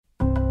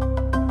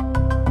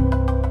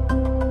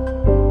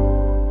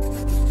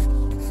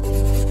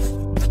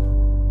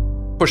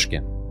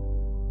Pushkin.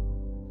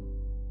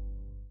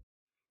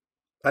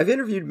 I've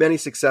interviewed many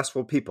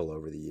successful people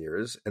over the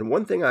years, and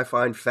one thing I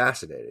find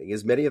fascinating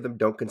is many of them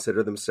don't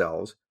consider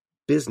themselves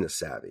business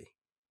savvy.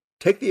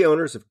 Take the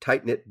owners of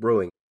Tight Knit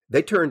Brewing.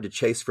 They turned to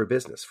Chase for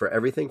Business for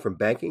everything from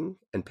banking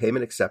and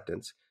payment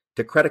acceptance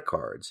to credit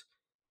cards,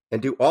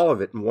 and do all of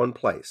it in one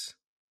place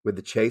with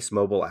the Chase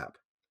mobile app.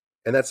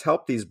 And that's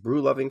helped these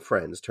brew-loving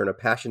friends turn a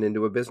passion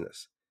into a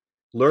business.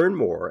 Learn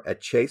more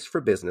at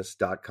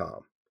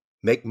chaseforbusiness.com.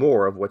 Make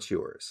more of what's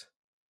yours.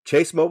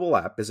 Chase mobile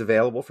app is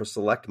available for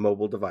select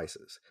mobile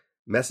devices.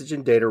 Message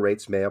and data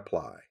rates may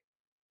apply.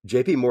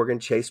 J.P. Morgan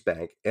Chase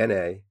Bank,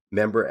 N.A.,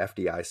 member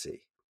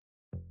FDIC.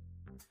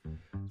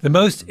 The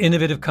most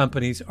innovative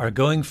companies are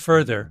going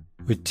further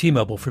with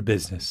T-Mobile for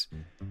Business.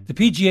 The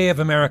PGA of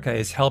America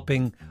is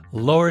helping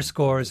lower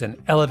scores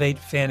and elevate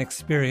fan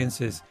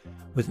experiences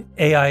with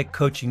AI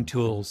coaching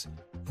tools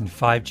and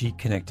 5G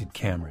connected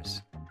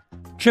cameras.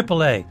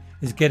 AAA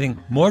is getting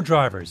more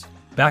drivers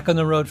back on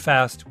the road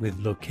fast with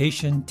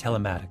location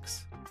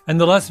telematics. And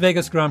the Las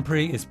Vegas Grand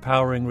Prix is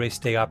powering race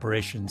day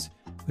operations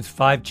with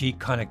 5G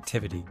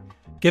connectivity,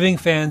 giving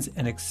fans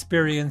an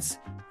experience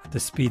at the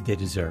speed they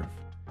deserve.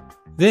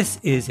 This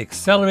is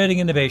accelerating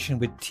innovation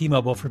with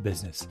T-Mobile for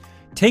Business.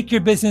 Take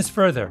your business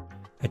further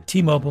at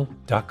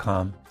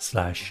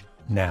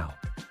T-Mobile.com/now.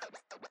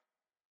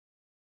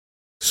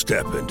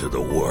 Step into the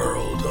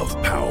world of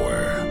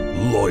power,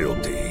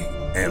 loyalty,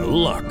 and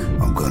luck.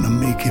 I'm gonna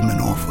make him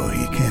an offer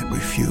he can't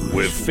refuse.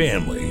 With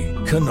family,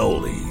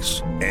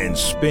 cannolis, and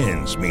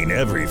spins mean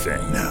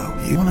everything. Now,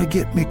 you wanna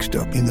get mixed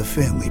up in the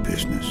family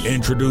business.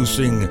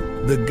 Introducing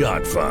The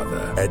Godfather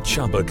at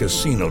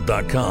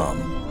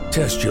ChumbaCasino.com.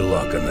 Test your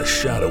luck in the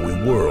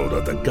shadowy world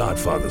of The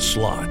Godfather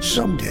slot.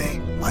 Someday,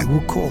 I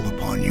will call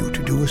upon you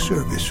to do a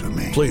service for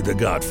me. Play The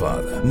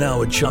Godfather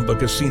now at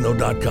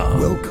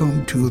ChumbaCasino.com.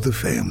 Welcome to the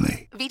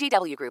family.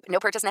 VGW Group. No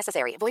purchase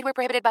necessary. Void where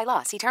prohibited by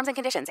law. See terms and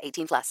conditions.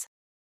 18+.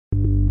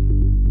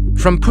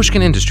 From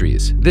Pushkin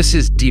Industries, this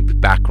is Deep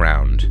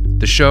Background,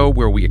 the show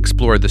where we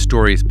explore the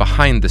stories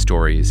behind the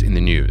stories in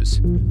the news.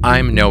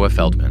 I'm Noah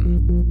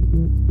Feldman.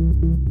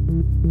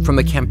 From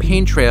the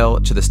campaign trail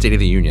to the State of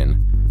the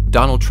Union,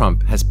 Donald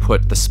Trump has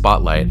put the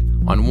spotlight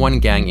on one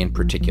gang in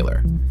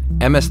particular,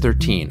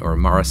 MS-13, or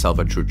Mara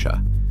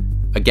Salvatrucha,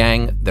 a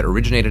gang that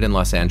originated in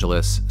Los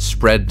Angeles,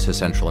 spread to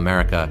Central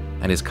America,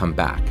 and has come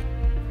back.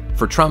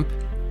 For Trump,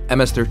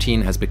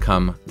 MS-13 has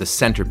become the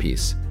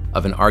centerpiece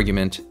of an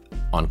argument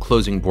on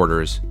closing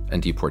borders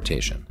and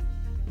deportation.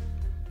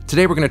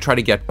 Today we're going to try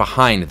to get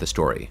behind the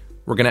story.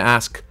 We're going to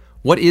ask,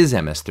 what is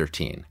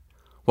MS-13?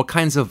 What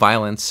kinds of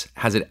violence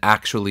has it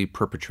actually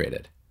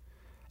perpetrated?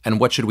 And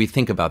what should we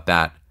think about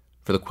that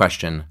for the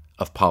question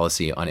of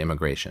policy on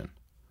immigration?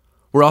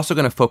 We're also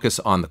going to focus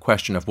on the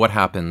question of what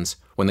happens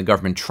when the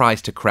government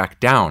tries to crack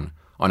down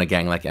on a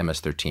gang like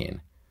MS-13.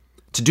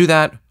 To do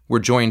that, we're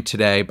joined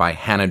today by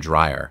Hannah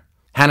Dreier.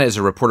 Hannah is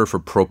a reporter for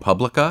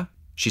ProPublica.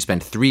 She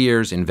spent 3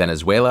 years in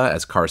Venezuela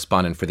as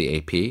correspondent for the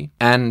AP,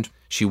 and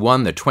she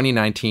won the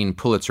 2019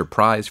 Pulitzer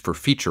Prize for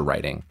feature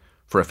writing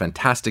for a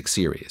fantastic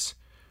series,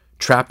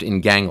 Trapped in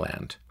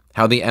Gangland: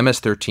 How the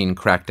MS-13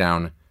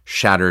 Crackdown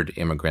Shattered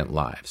Immigrant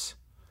Lives.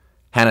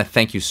 Hannah,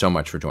 thank you so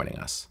much for joining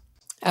us.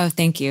 Oh,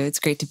 thank you. It's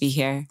great to be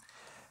here.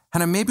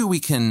 Hannah, maybe we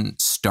can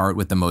start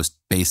with the most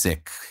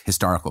basic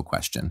historical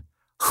question.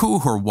 Who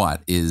or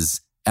what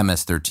is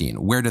MS-13?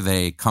 Where do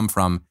they come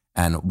from,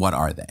 and what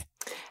are they?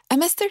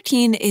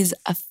 MS-13 is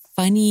a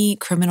funny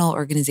criminal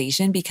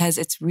organization because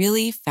it's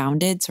really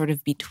founded sort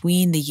of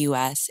between the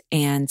U.S.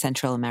 and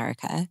Central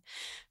America.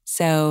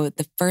 So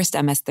the first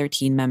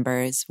MS-13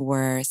 members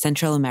were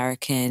Central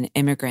American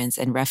immigrants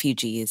and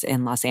refugees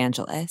in Los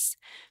Angeles.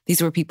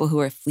 These were people who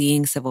were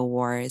fleeing civil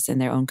wars in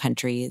their own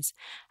countries,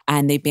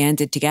 and they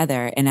banded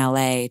together in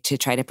LA to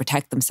try to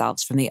protect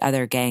themselves from the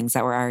other gangs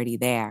that were already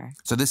there.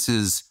 So this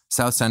is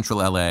South Central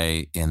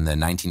LA in the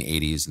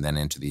 1980s and then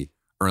into the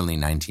early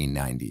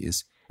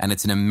 1990s. And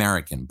it's an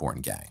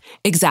American-born gang.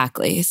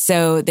 Exactly.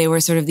 So they were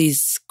sort of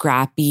these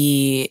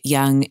scrappy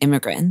young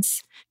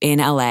immigrants in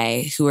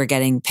LA who were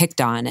getting picked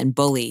on and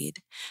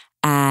bullied.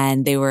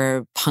 And they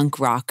were punk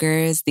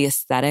rockers. The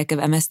aesthetic of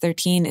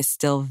MS-13 is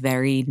still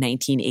very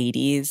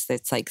 1980s.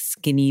 It's like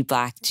skinny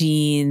black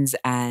jeans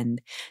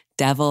and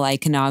devil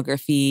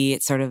iconography.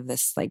 It's sort of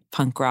this like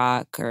punk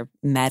rock or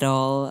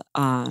metal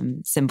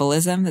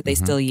symbolism that they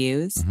still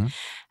use.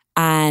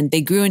 And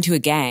they grew into a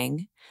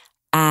gang.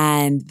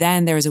 And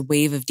then there was a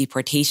wave of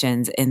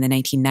deportations in the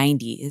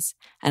 1990s,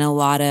 and a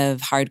lot of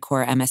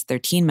hardcore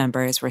MS-13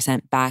 members were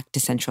sent back to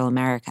Central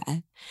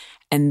America.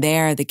 And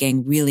there, the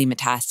gang really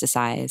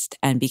metastasized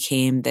and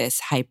became this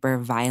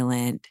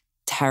hyper-violent,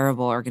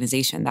 terrible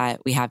organization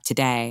that we have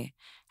today.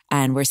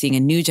 And we're seeing a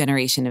new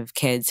generation of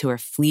kids who are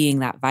fleeing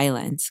that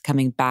violence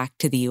coming back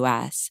to the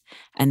U.S.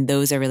 And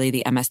those are really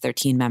the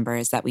MS-13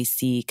 members that we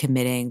see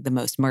committing the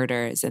most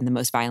murders and the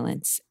most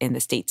violence in the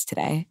States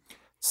today.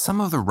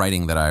 Some of the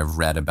writing that I've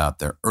read about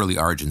the early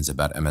origins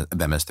about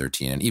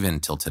MS-13, and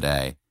even till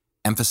today,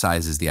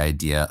 emphasizes the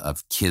idea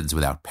of kids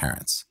without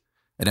parents.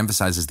 It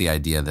emphasizes the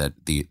idea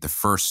that the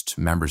first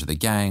members of the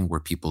gang were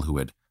people who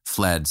had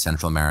fled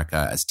Central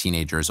America as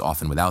teenagers,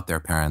 often without their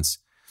parents.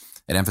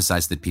 It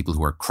emphasized that people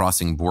who are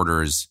crossing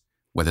borders,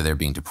 whether they're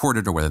being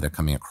deported or whether they're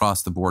coming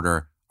across the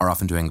border, are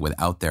often doing it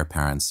without their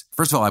parents.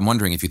 First of all, I'm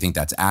wondering if you think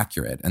that's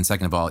accurate. And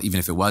second of all, even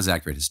if it was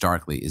accurate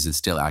historically, is it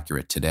still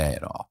accurate today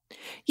at all?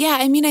 Yeah,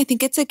 I mean, I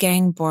think it's a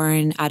gang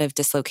born out of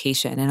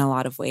dislocation in a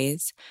lot of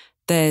ways.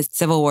 The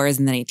civil wars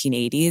in the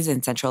 1980s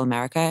in Central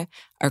America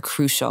are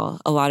crucial.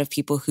 A lot of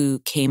people who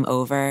came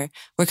over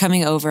were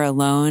coming over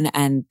alone,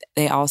 and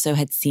they also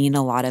had seen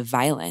a lot of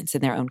violence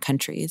in their own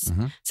countries.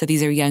 Mm-hmm. So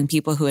these are young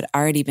people who had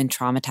already been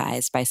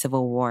traumatized by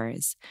civil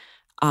wars,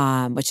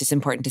 which is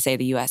important to say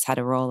the U.S. had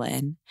a role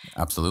in.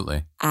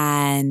 Absolutely.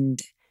 And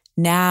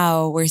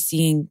now we're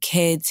seeing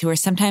kids who are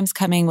sometimes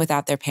coming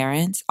without their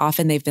parents.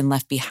 Often they've been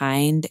left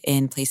behind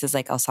in places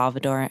like El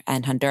Salvador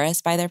and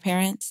Honduras by their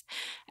parents.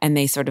 And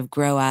they sort of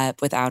grow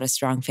up without a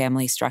strong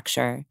family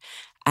structure.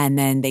 And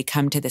then they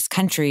come to this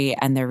country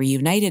and they're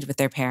reunited with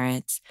their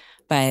parents,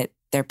 but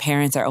their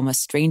parents are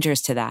almost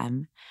strangers to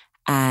them.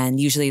 And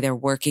usually they're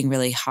working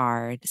really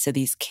hard. So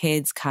these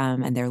kids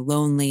come and they're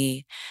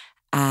lonely.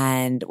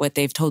 And what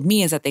they've told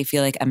me is that they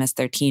feel like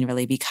MS-13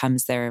 really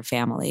becomes their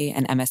family,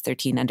 and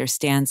MS-13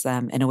 understands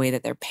them in a way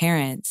that their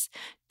parents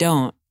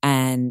don't.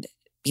 And,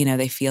 you know,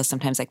 they feel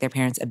sometimes like their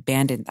parents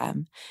abandoned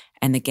them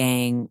and the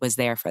gang was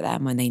there for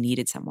them when they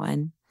needed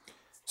someone.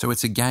 So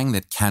it's a gang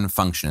that can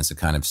function as a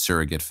kind of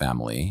surrogate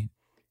family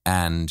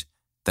and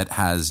that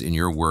has, in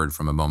your word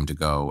from a moment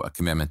ago, a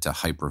commitment to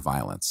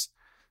hyperviolence.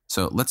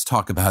 So let's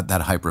talk about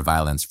that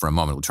hyperviolence for a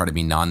moment. We'll try to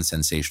be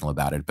non-sensational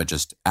about it, but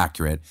just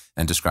accurate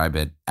and describe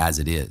it as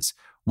it is.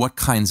 What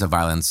kinds of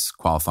violence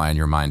qualify in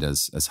your mind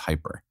as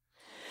hyper?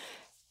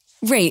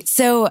 Right.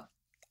 So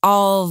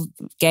all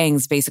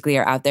gangs basically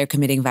are out there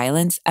committing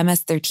violence.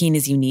 MS-13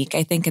 is unique,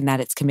 I think, in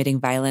that it's committing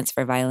violence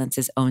for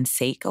violence's own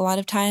sake a lot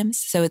of times.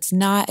 So it's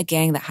not a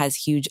gang that has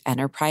huge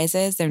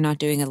enterprises. They're not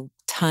doing a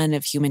ton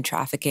of human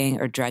trafficking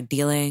or drug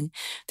dealing.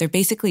 They're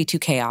basically too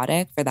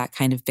chaotic for that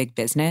kind of big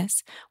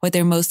business. What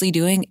they're mostly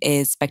doing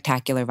is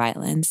spectacular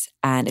violence,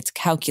 and it's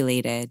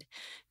calculated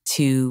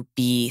to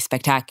be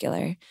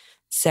spectacular.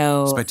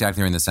 So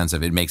spectacular in the sense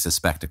of it makes a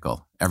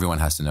spectacle. Everyone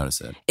has to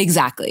notice it.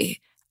 Exactly.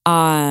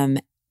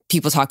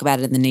 People talk about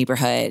it in the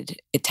neighborhood.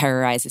 It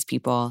terrorizes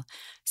people.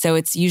 So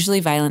it's usually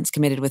violence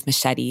committed with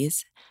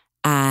machetes.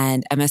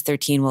 And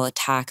MS-13 will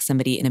attack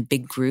somebody in a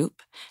big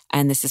group.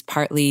 And this is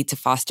partly to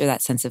foster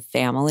that sense of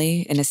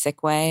family in a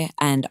sick way.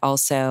 And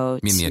also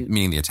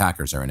meaning the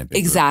attackers are in a big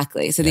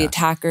exactly. group. So the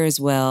attackers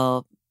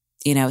will,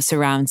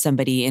 surround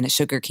somebody in a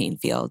sugarcane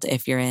field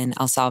if you're in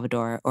El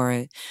Salvador,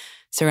 or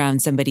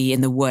surround somebody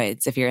in the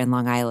woods if you're in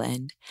Long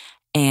Island,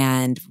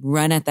 and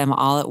run at them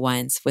all at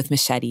once with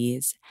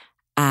machetes.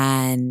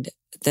 And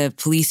the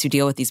police who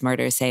deal with these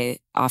murders say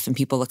often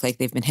people look like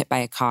they've been hit by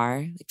a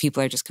car.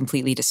 People are just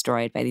completely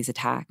destroyed by these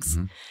attacks.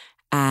 Mm-hmm.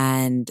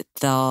 And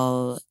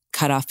they'll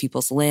cut off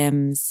people's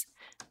limbs.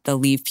 They'll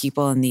leave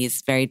people in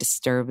these very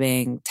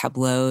disturbing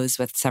tableaus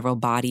with several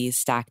bodies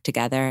stacked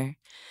together.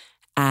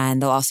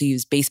 And they'll also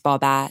use baseball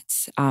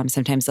bats.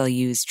 Sometimes they'll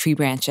use tree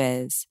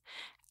branches.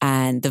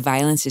 And the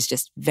violence is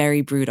just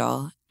very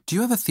brutal. Do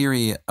you have a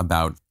theory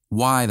about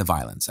why the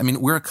violence? I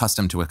mean, we're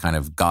accustomed to a kind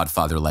of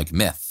Godfather-like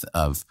myth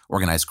of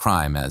organized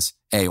crime as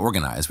A,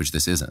 organized, which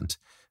this isn't,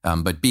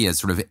 but B, as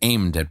sort of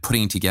aimed at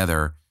putting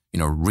together,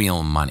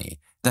 real money.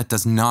 That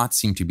does not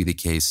seem to be the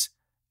case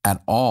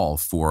at all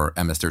for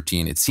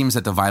MS-13. It seems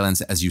that the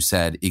violence, as you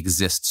said,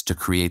 exists to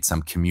create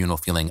some communal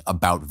feeling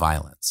about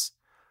violence.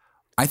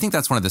 I think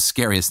that's one of the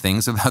scariest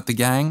things about the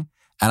gang,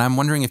 and I'm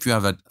wondering if you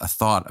have a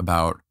thought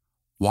about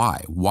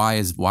why. Why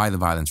the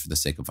violence for the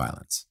sake of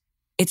violence?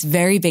 It's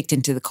very baked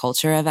into the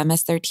culture of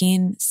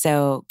MS-13.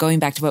 So going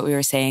back to what we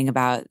were saying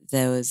about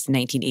those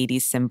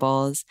 1980s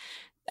symbols,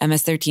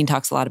 MS-13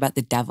 talks a lot about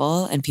the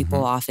devil, and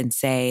people often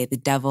say the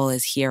devil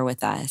is here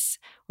with us,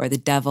 or the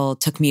devil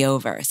took me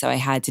over, so I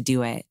had to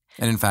do it.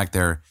 And in fact,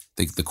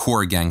 the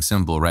core gang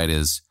symbol, right,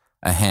 is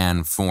a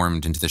hand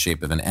formed into the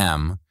shape of an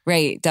M.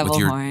 Right, devil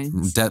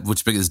horns.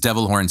 Which is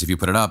devil horns if you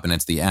put it up, and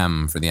it's the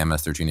M for the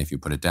MS-13 if you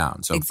put it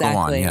down. So exactly. Go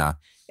on, yeah.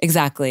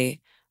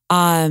 Exactly.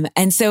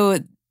 And so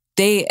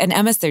an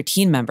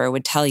MS-13 member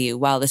would tell you,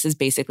 well, this is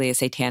basically a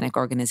satanic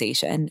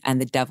organization and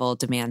the devil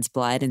demands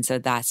blood. And so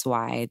that's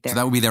why So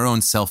that would be their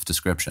own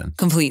self-description.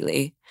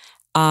 Completely.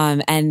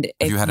 And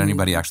have you had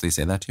anybody actually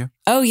say that to you?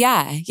 Oh,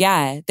 yeah.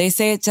 Yeah. They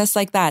say it just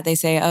like that. They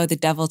say, oh, the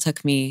devil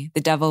took me.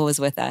 The devil was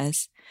with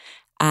us.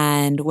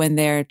 And when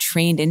they're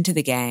trained into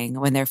the gang,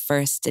 when they're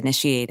first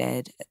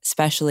initiated,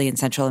 especially in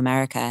Central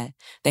America,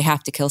 they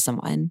have to kill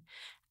someone.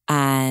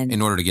 And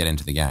in order to get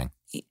into the gang.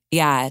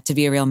 Yeah, to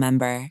be a real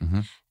member. Mm-hmm.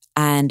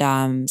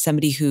 And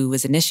somebody who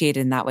was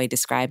initiated in that way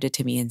described it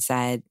to me and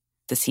said,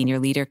 the senior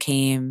leader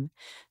came,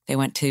 they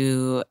went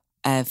to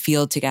a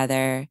field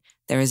together.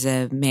 There was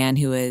a man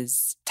who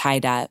was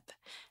tied up,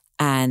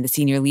 and the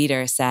senior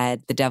leader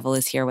said, the devil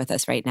is here with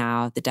us right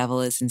now. The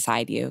devil is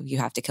inside you. You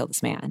have to kill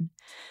this man.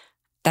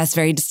 That's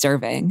very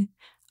disturbing.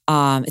 It's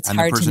hard to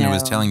know. And the person who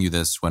was telling you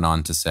this went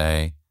on to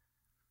say,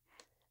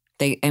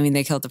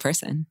 They killed the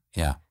person.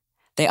 Yeah.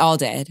 They all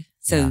did.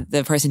 So Yeah.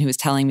 the person who was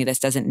telling me this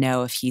doesn't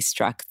know if he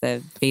struck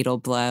the fatal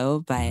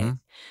blow, but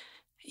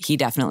he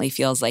definitely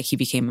feels like he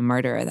became a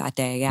murderer that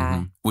day.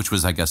 Yeah. Which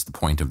was, I guess, the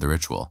point of the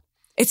ritual.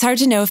 It's hard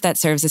to know if that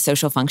serves a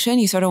social function.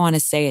 You sort of want to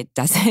say it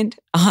doesn't.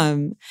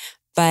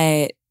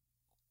 But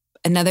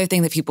another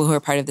thing that people who are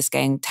part of this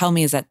gang tell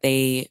me is that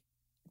they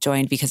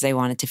joined because they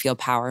wanted to feel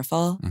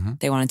powerful.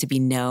 They wanted to be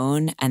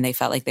known, and they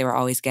felt like they were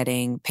always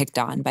getting picked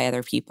on by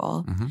other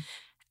people.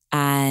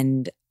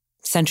 And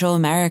Central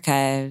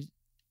America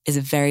is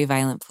a very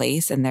violent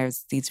place, and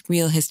there's these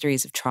real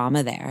histories of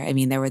trauma there. I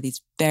mean, there were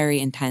these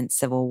very intense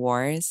civil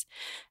wars,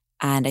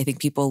 and I think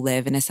people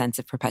live in a sense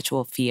of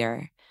perpetual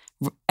fear,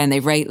 and they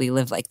rightly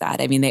live like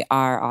that. I mean, they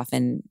are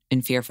often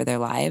in fear for their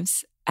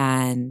lives,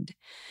 and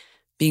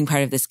being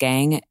part of this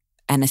gang,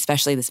 and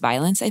especially this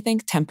violence, I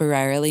think,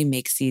 temporarily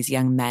makes these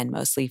young men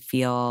mostly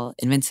feel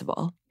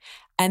invincible.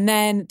 And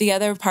then the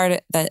other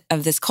part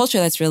of this culture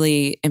that's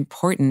really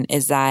important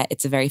is that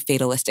it's a very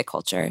fatalistic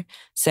culture.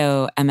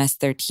 So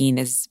MS-13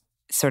 is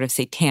sort of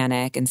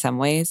satanic in some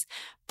ways,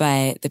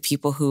 but the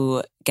people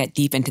who get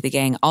deep into the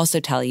gang also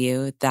tell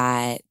you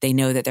that they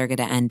know that they're going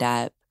to end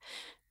up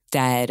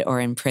dead or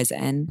in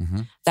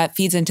prison. That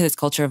feeds into this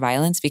culture of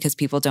violence because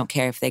people don't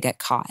care if they get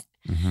caught.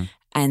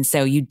 And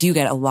so you do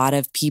get a lot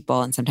of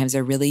people, and sometimes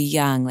they're really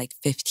young, like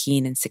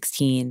 15 and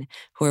 16,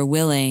 who are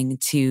willing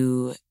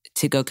to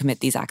go commit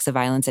these acts of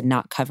violence and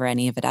not cover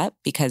any of it up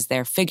because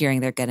they're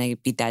figuring they're going to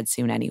be dead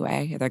soon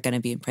anyway, or they're going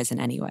to be in prison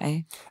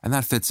anyway. And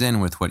that fits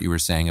in with what you were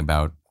saying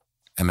about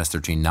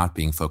MS-13 not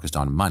being focused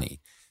on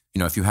money. You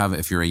know, if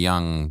you're a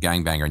young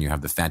gangbanger and you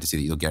have the fantasy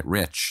that you'll get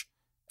rich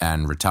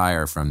and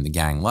retire from the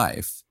gang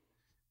life,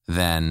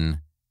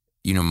 then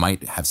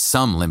might have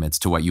some limits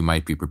to what you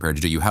might be prepared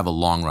to do. You have a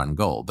long run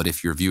goal. But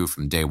if your view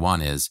from day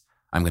one is,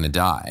 I'm going to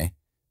die,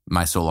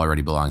 my soul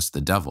already belongs to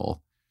the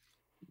devil,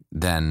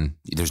 then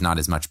there's not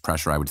as much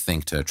pressure, I would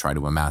think, to try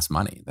to amass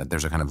money. That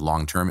there's a kind of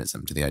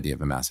long-termism to the idea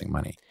of amassing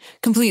money.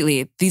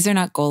 Completely. These are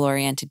not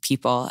goal-oriented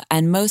people.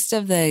 And most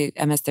of the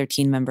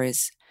MS-13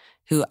 members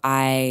who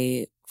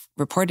I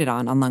reported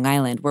on Long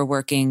Island were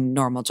working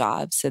normal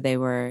jobs. So they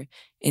were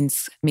in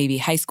maybe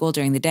high school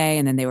during the day,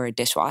 and then they were a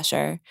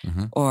dishwasher,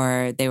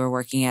 or they were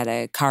working at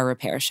a car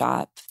repair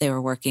shop. They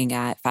were working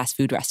at fast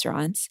food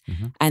restaurants.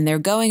 And they're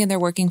going and they're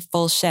working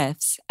full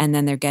shifts, and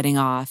then they're getting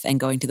off and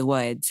going to the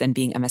woods and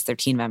being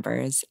MS-13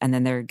 members. And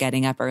then they're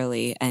getting up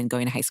early and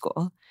going to high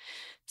school.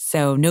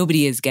 So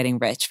nobody is getting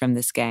rich from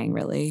this gang,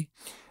 really.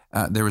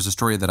 There was a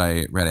story that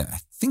I read. I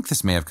think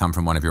this may have come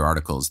from one of your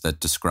articles that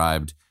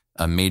described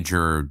a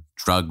major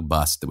drug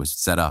bust that was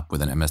set up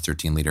with an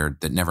MS-13 leader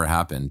that never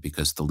happened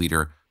because the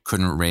leader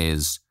couldn't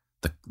raise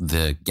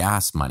the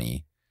gas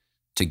money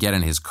to get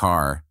in his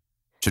car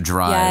to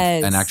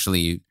drive and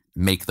actually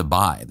make the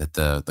buy that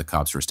the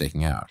cops were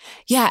staking out.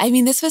 Yeah, I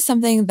mean, this was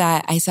something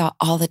that I saw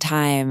all the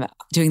time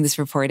doing this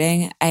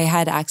reporting. I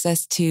had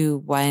access to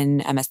one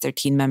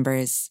MS-13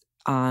 member's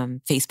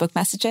Facebook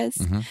messages.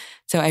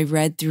 So I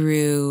read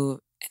through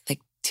like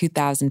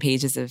 2,000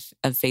 pages of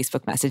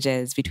Facebook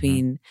messages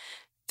between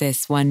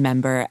this one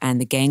member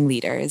and the gang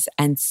leaders.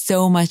 And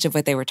so much of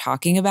what they were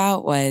talking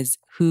about was,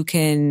 who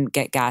can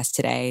get gas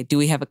today? Do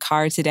we have a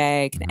car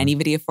today? Can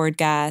anybody afford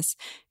gas?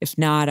 If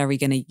not, are we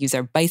going to use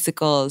our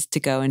bicycles to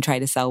go and try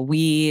to sell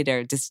weed?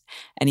 Or does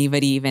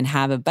anybody even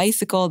have a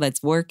bicycle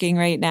that's working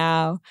right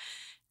now?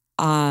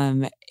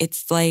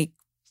 It's like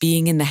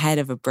being in the head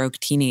of a broke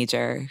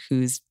teenager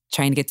who's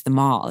trying to get to the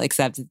mall,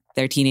 except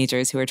they're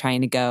teenagers who are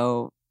trying to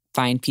go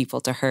find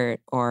people to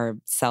hurt or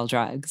sell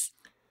drugs.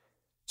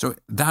 So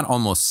that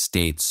almost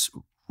states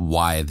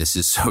why this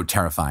is so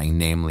terrifying,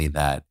 namely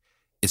that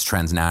it's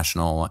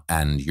transnational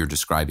and you're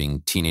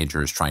describing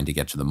teenagers trying to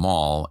get to the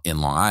mall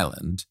in Long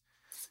Island,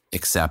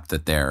 except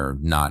that they're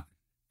not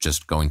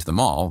just going to the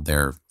mall,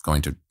 they're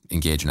going to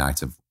engage in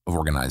acts of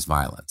organized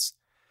violence.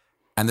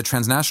 And the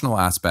transnational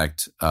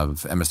aspect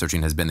of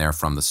MS-13 has been there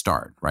from the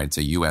start, right? It's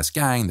a U.S.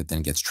 gang that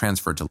then gets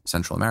transferred to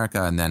Central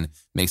America and then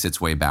makes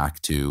its way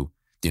back to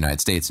the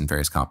United States in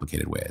various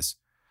complicated ways.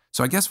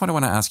 So I guess what I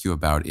want to ask you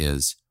about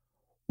is,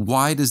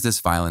 why does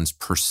this violence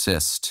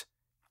persist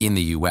in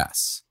the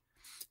U.S.?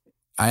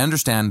 I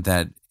understand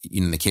that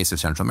in the case of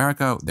Central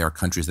America, there are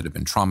countries that have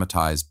been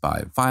traumatized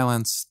by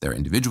violence. There are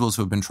individuals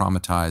who have been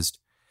traumatized.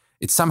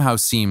 It somehow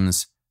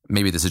seems,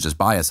 maybe this is just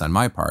bias on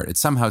my part, it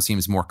somehow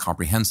seems more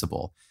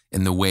comprehensible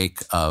in the wake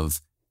of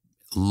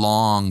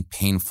long,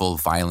 painful,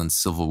 violent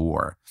civil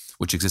war,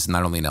 which exists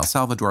not only in El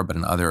Salvador, but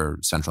in other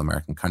Central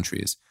American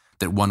countries,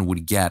 that one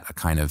would get a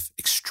kind of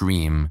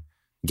extreme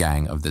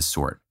gang of this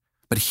sort.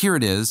 But here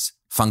it is,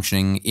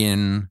 functioning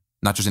in,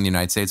 not just in the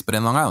United States, but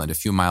in Long Island, a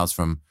few miles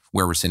from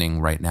where we're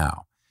sitting right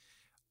now.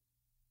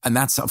 And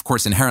that's, of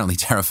course, inherently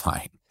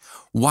terrifying.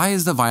 Why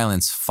is the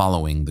violence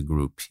following the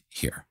group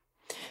here?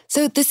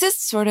 So this is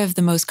sort of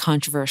the most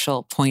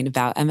controversial point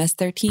about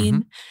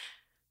MS-13.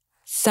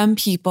 Some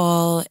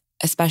people,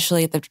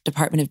 especially at the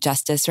Department of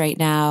Justice right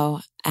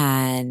now,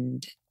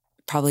 and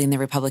probably in the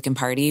Republican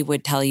Party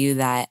would tell you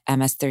that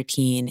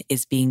MS-13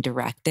 is being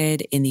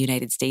directed in the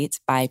United States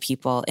by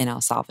people in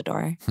El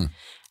Salvador.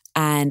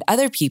 And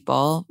other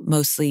people,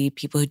 mostly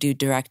people who do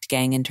direct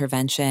gang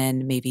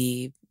intervention,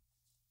 maybe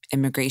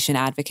immigration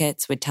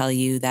advocates, would tell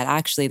you that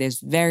actually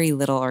there's very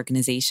little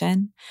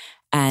organization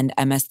and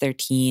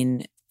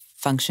MS-13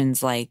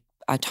 functions like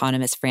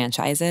autonomous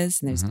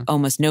franchises, and there's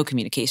almost no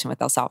communication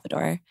with El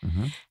Salvador.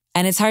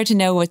 And it's hard to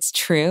know what's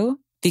true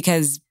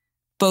because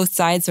both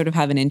sides sort of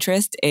have an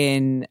interest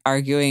in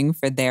arguing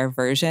for their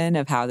version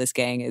of how this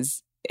gang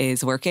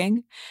is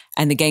working.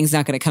 And the gang's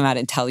not going to come out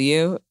and tell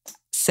you.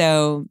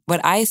 So what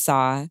I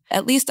saw,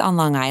 at least on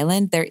Long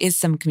Island, there is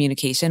some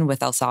communication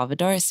with El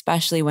Salvador,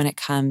 especially when it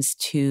comes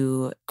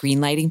to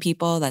greenlighting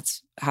people.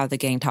 That's how the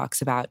gang talks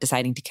about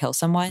deciding to kill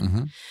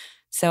someone.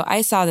 So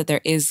I saw that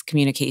there is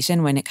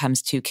communication when it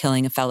comes to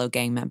killing a fellow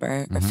gang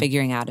member or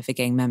figuring out if a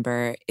gang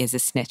member is a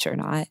snitch or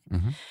not.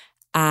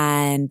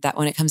 And that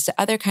when it comes to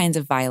other kinds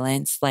of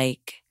violence,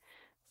 like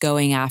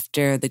going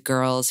after the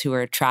girls who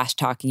were trash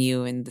talking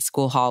you in the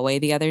school hallway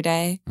the other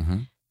day,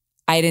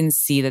 I didn't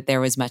see that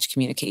there was much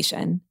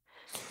communication.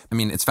 I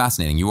mean, it's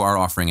fascinating. You are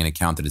offering an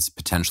account that is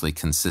potentially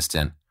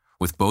consistent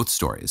with both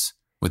stories,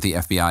 with the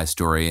FBI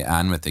story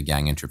and with the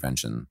gang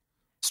intervention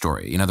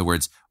story. In other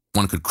words,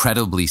 one could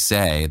credibly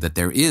say that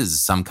there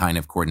is some kind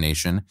of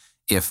coordination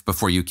if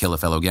before you kill a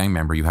fellow gang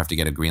member, you have to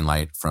get a green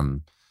light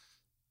from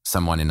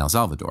someone in El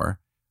Salvador.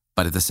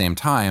 But at the same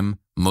time,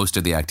 most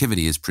of the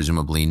activity is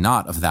presumably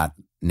not of that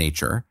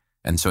nature.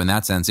 And so in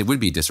that sense, it would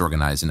be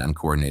disorganized and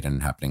uncoordinated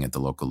and happening at the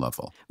local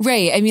level.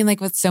 Right. I mean,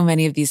 like with so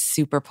many of these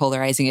super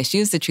polarizing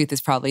issues, the truth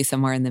is probably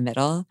somewhere in the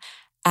middle.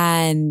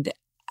 And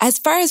as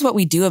far as what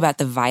we do about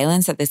the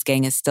violence that this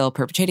gang is still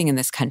perpetrating in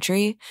this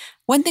country,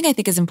 one thing I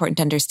think is important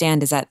to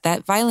understand is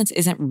that violence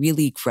isn't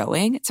really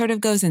growing. It sort of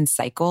goes in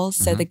cycles.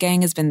 So the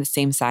gang has been the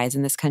same size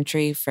in this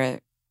country for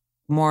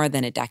more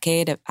than a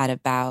decade at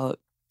about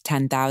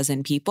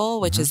 10,000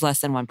 people, which is less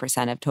than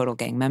 1% of total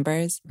gang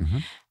members.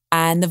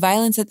 And the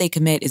violence that they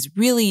commit is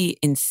really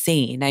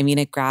insane. I mean,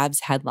 it grabs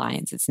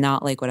headlines. It's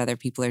not like what other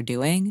people are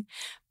doing,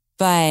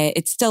 but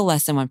it's still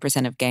less than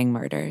 1% of gang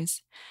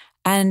murders.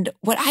 And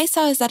what I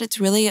saw is that it's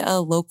really a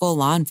local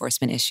law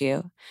enforcement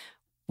issue.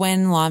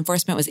 When law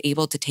enforcement was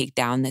able to take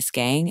down this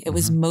gang, it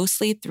was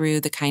mostly through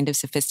the kind of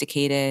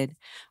sophisticated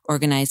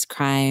organized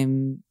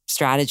crime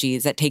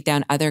strategies that take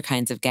down other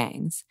kinds of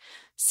gangs.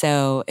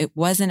 So it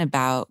wasn't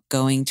about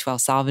going to El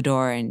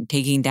Salvador and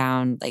taking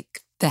down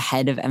like the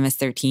head of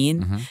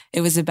MS-13.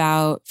 It was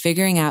about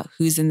figuring out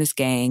who's in this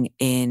gang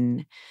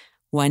in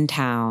one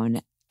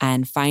town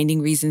and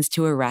finding reasons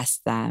to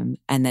arrest them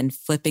and then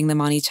flipping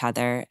them on each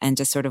other and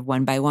just sort of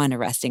one by one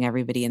arresting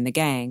everybody in the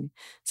gang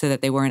so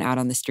that they weren't out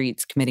on the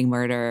streets committing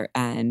murder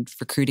and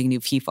recruiting new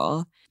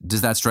people.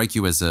 Does that strike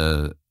you as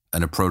an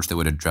approach that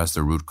would address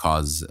the root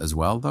cause as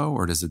well, though?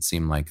 Or does it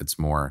seem like it's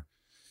more...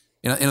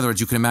 In other words,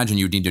 you can imagine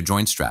you'd need a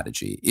joint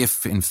strategy.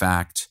 If, in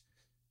fact,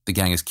 the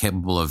gang is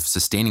capable of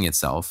sustaining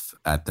itself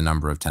at the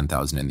number of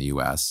 10,000 in the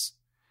U.S.,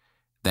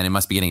 then it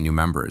must be getting new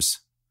members.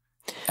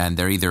 And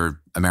they're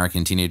either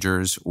American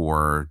teenagers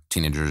or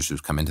teenagers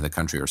who've come into the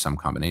country or some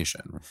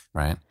combination,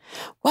 right?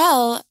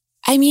 Well,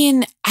 I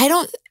mean,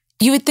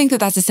 you would think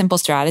that that's a simple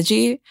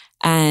strategy.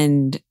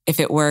 And if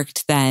it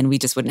worked, then we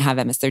just wouldn't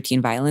have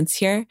MS-13 violence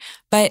here.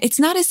 But it's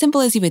not as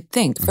simple as you would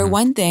think. For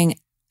one thing,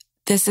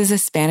 this is a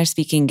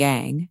Spanish-speaking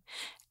gang,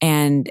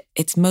 and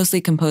it's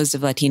mostly composed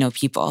of Latino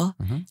people.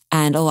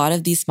 And a lot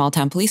of these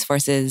small-town police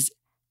forces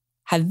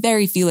have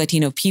very few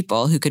Latino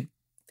people who could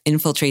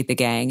infiltrate the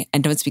gang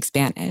and don't speak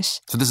Spanish.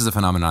 So this is a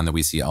phenomenon that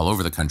we see all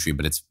over the country,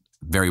 but it's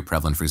very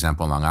prevalent, for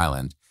example, on Long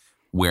Island,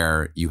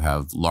 where you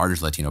have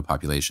large Latino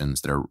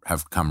populations that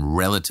have come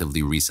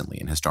relatively recently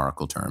in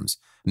historical terms.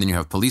 And then you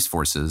have police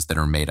forces that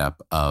are made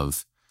up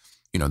of,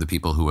 the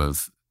people who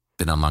have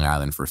been on Long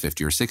Island for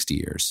 50 or 60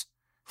 years.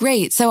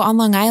 Right. So on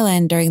Long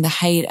Island, during the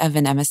height of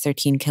an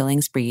MS-13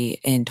 killing spree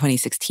in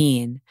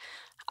 2016,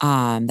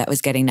 that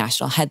was getting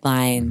national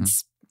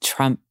headlines.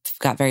 Trump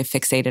got very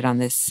fixated on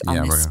this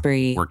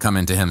spree. We're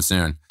coming to him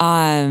soon.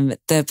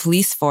 The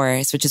police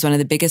force, which is one of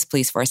the biggest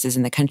police forces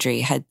in the country,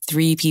 had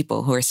 3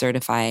 people who are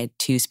certified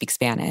to speak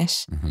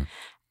Spanish.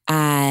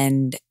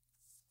 And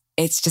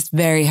it's just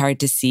very hard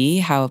to see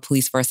how a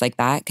police force like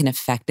that can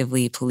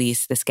effectively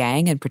police this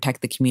gang and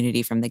protect the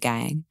community from the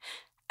gang.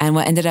 And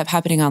what ended up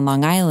happening on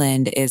Long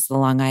Island is the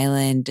Long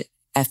Island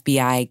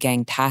FBI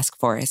gang task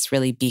force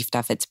really beefed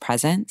up its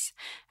presence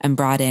and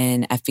brought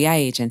in FBI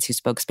agents who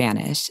spoke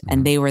Spanish.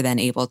 And they were then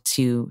able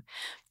to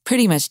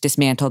pretty much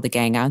dismantle the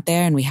gang out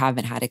there. And we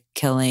haven't had a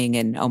killing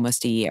in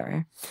almost a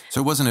year.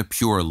 So it wasn't a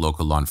pure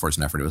local law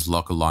enforcement effort. It was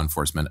local law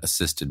enforcement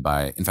assisted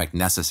by, in fact,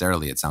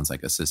 necessarily, it sounds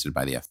like assisted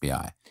by the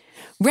FBI.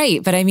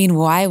 Right. But I mean,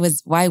 why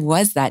was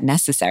that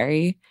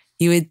necessary?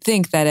 You would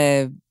think that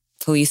a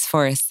police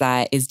force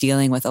that is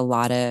dealing with a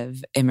lot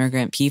of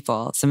immigrant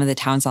people, some of the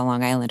towns on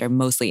Long Island are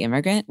mostly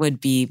immigrant,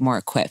 would be more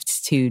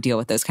equipped to deal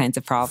with those kinds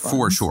of problems.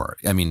 For sure.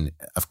 I mean,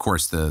 of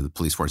course, the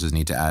police forces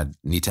need to add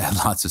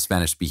lots of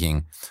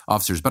Spanish-speaking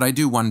officers. But I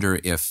do wonder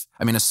if,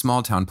 a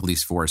small town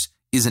police force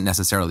isn't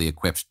necessarily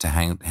equipped to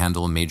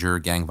handle major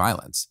gang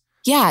violence.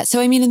 Yeah. So,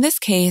 I mean, in this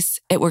case,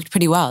 it worked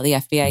pretty well. The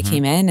FBI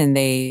came in and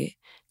they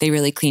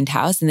really cleaned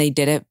house, and they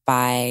did it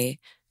by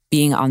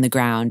being on the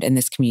ground in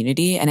this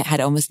community. And it had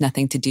almost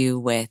nothing to do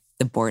with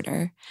the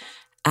border.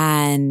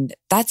 And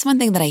that's one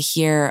thing that I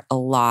hear a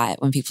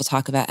lot when people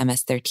talk about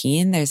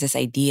MS-13. There's this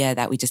idea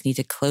that we just need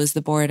to close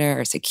the border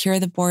or secure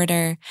the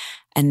border,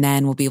 and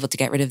then we'll be able to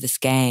get rid of this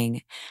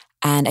gang.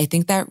 And I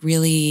think that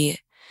really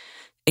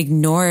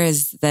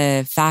ignores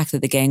the fact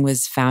that the gang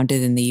was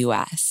founded in the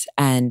US.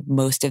 And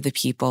most of the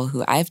people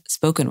who I've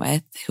spoken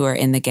with who are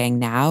in the gang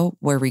now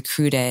were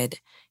recruited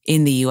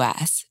in the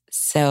US.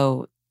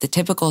 So the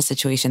typical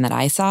situation that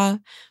I saw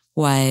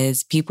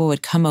was people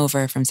would come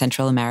over from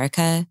Central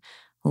America,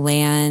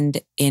 land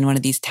in one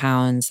of these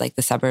towns like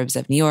the suburbs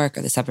of New York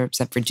or the suburbs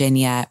of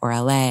Virginia or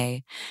LA,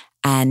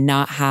 and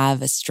not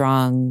have a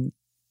strong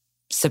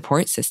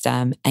support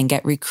system and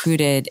get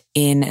recruited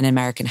in an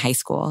American high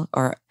school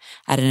or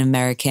at an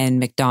American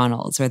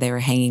McDonald's where they were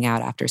hanging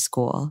out after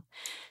school.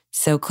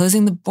 So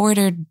closing the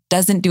border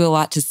doesn't do a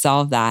lot to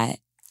solve that.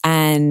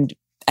 And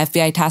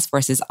FBI task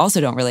forces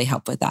also don't really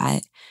help with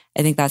that.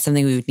 I think that's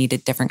something we would need a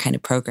different kind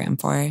of program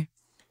for.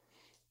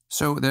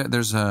 So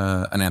there's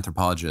an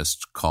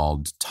anthropologist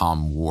called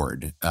Tom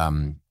Ward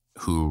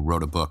who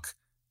wrote a book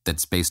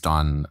that's based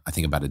on, I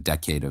think, about a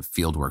decade of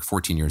fieldwork,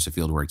 14 years of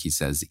fieldwork, he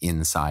says,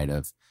 inside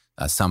of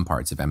some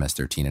parts of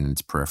MS-13 and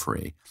its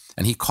periphery.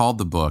 And he called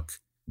the book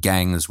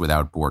Gangs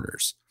Without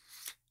Borders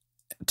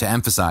to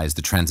emphasize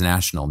the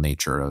transnational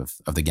nature of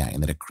the gang,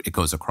 that it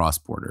goes across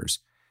borders.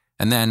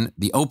 And then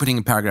the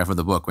opening paragraph of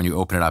the book, when you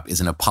open it up,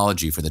 is an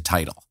apology for the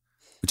title,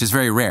 which is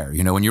very rare.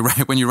 You know, when you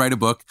write a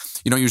book,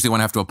 you don't usually want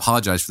to have to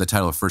apologize for the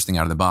title first thing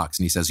out of the box.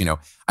 And he says,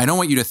 I don't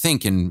want you to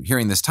think in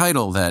hearing this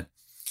title that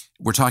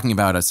we're talking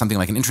about something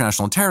like an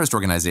international terrorist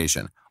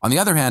organization. On the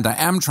other hand, I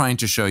am trying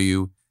to show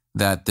you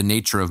that the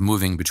nature of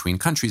moving between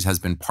countries has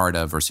been part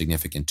of or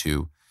significant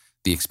to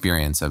the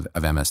experience of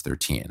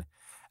MS-13.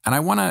 And I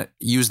want to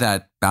use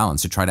that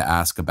balance to try to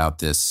ask about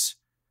this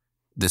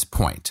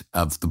point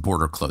of the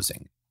border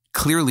closing.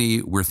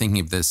 Clearly, we're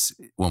thinking of this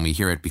when we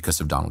hear it because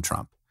of Donald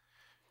Trump.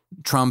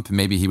 Trump,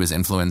 maybe he was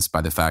influenced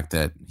by the fact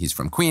that he's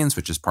from Queens,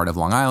 which is part of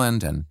Long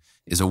Island, and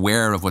is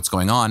aware of what's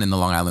going on in the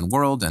Long Island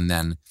world. And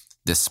then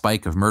this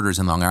spike of murders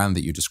in Long Island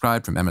that you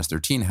described from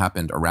MS-13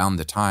 happened around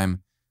the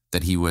time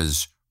that he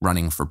was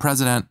running for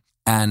president.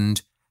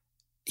 And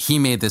he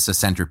made this a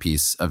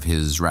centerpiece of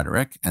his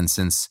rhetoric. And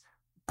since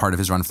part of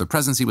his run for the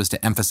presidency was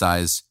to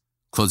emphasize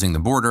closing the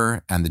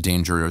border and the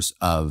dangers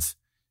of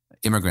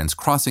immigrants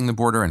crossing the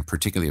border, and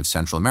particularly of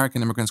Central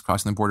American immigrants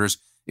crossing the borders,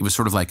 it was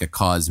sort of like a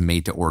cause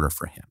made to order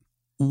for him.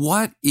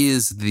 What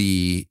is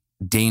the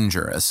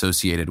danger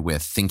associated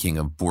with thinking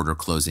of border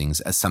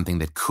closings as something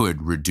that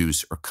could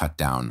reduce or cut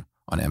down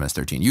on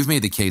MS-13? You've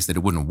made the case that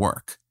it wouldn't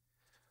work.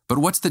 But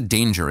what's the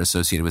danger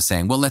associated with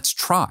saying, well, let's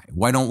try?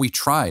 Why don't we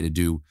try to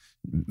do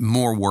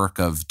more work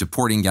of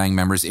deporting gang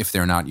members if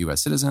they're not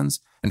U.S. citizens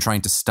and trying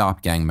to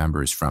stop gang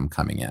members from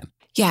coming in?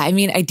 Yeah, I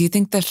mean, I do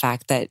think the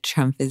fact that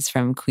Trump is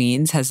from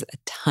Queens has a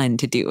ton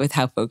to do with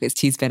how focused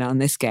he's been on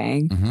this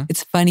gang. Mm-hmm.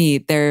 It's funny,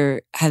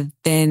 there have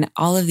been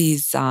all of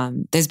these,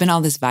 there's been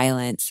all this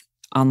violence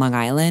on Long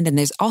Island, and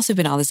there's also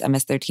been all this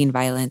MS-13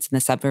 violence in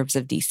the suburbs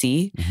of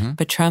D.C.,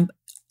 but Trump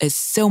is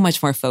so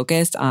much more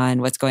focused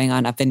on what's going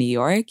on up in New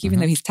York, even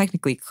though he's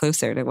technically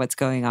closer to what's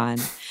going on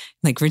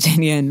like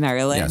Virginia and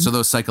Maryland. Yeah, so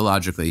though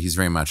psychologically, he's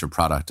very much a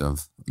product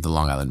of the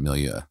Long Island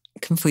milieu.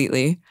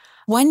 Completely.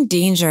 One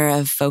danger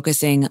of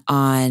focusing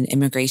on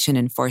immigration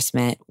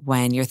enforcement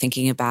when you're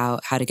thinking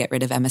about how to get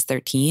rid of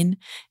MS-13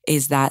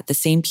 is that the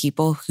same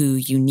people who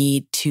you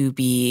need to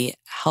be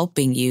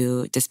helping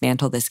you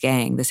dismantle this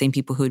gang, the same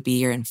people who would be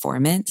your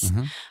informants,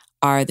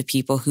 are the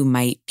people who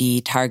might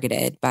be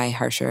targeted by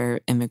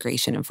harsher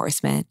immigration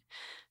enforcement.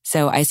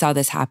 So I saw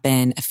this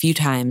happen a few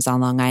times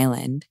on Long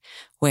Island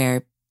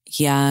where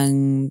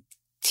young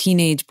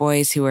teenage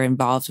boys who were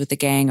involved with the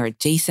gang or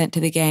adjacent to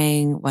the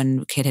gang,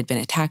 one kid had been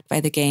attacked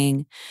by the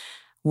gang,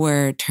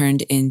 were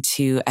turned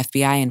into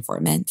FBI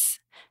informants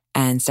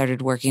and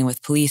started working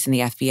with police and the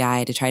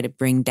FBI to try to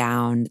bring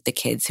down the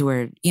kids who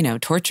were,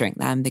 torturing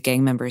them, the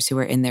gang members who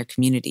were in their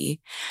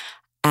community.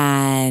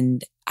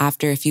 And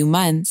after a few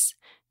months,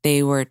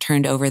 they were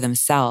turned over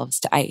themselves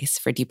to ICE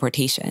for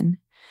deportation.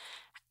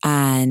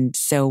 And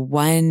so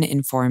one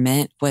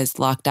informant was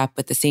locked up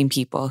with the same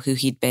people who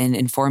he'd been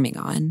informing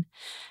on.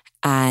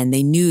 And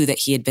they knew that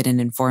he had been an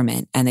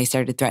informant and they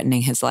started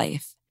threatening his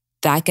life.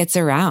 That gets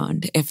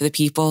around. If the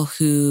people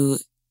who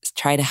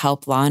try to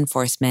help law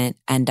enforcement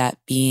end up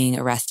being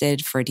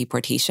arrested for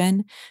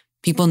deportation,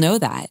 people know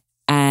that.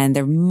 And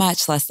they're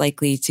much less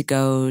likely to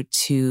go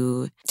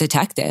to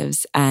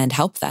detectives and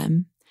help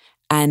them.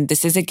 And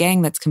this is a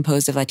gang that's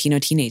composed of Latino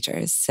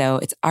teenagers. So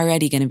it's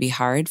already going to be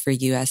hard for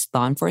U.S.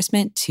 law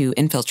enforcement to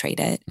infiltrate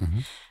it.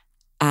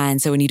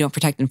 And so when you don't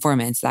protect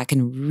informants, that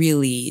can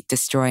really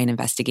destroy an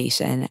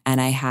investigation.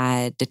 And I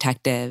had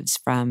detectives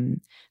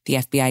from the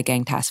FBI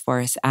Gang Task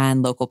Force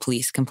and local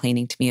police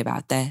complaining to me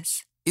about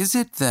this. Is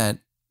it that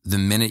the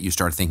minute you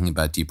start thinking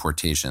about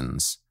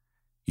deportations,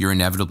 you're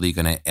inevitably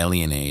going to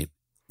alienate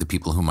the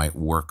people who might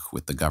work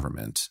with the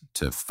government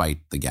to fight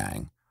the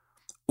gang?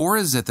 Or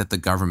is it that the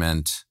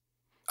government,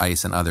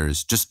 ICE and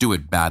others, just do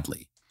it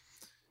badly?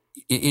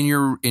 In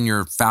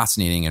your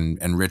fascinating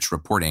and rich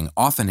reporting,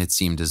 often it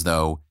seemed as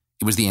though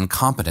it was the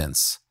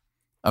incompetence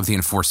of the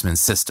enforcement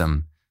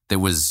system that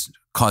was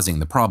causing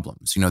the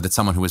problems. That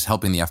someone who was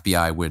helping the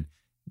FBI would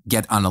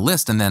get on a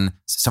list and then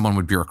someone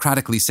would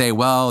bureaucratically say,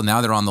 well, now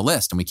they're on the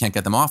list and we can't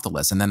get them off the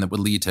list. And then that would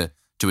lead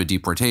to a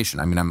deportation.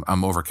 I mean, I'm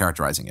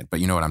overcharacterizing it,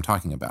 but you know what I'm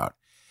talking about.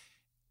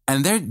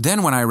 And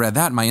then when I read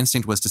that, my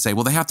instinct was to say,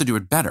 well, they have to do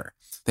it better.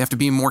 They have to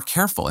be more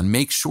careful and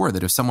make sure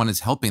that if someone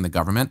is helping the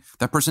government,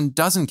 that person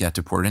doesn't get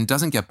deported and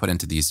doesn't get put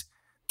into these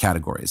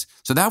categories.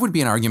 So that would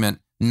be an argument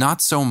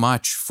not so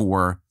much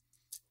for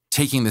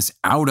taking this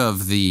out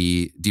of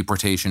the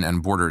deportation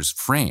and borders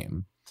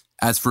frame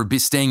as for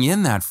staying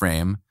in that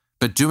frame,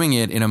 but doing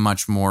it in a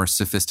much more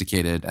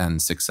sophisticated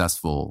and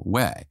successful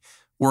way.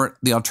 Or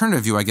the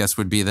alternative view, I guess,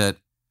 would be that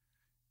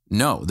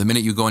no, the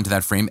minute you go into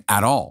that frame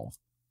at all,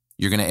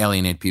 you're going to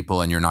alienate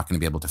people and you're not going to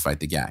be able to fight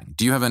the gang.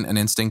 Do you have an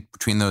instinct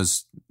between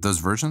those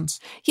versions?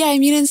 Yeah, I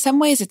mean, in some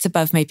ways it's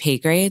above my pay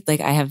grade.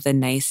 Like I have the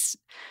nice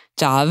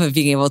job of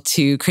being able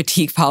to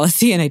critique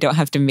policy and I don't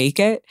have to make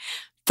it.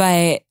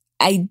 But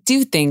I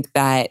do think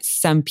that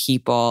some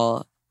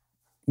people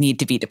need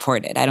to be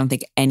deported. I don't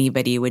think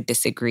anybody would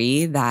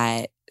disagree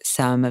that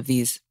some of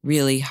these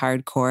really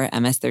hardcore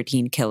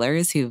MS-13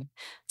 killers who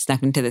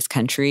snuck into this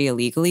country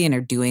illegally and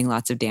are doing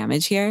lots of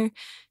damage here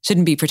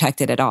shouldn't be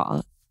protected at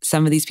all.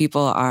 Some of these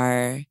people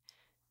are,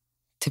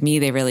 to me,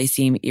 they really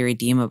seem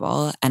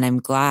irredeemable. And I'm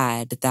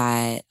glad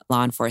that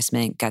law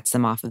enforcement gets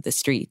them off of the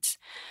streets.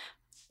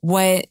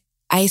 What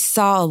I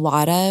saw a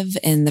lot of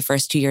in the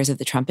first 2 years of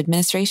the Trump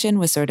administration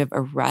was sort of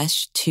a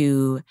rush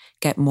to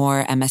get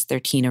more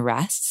MS-13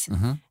 arrests.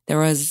 Mm-hmm. There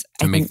was...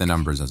 To make the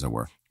numbers, as it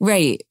were.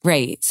 Right.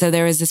 So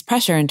there was this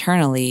pressure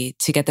internally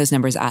to get those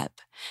numbers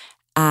up.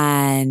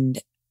 And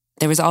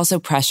there was also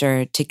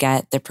pressure to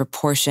get the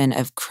proportion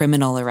of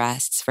criminal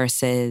arrests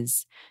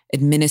versus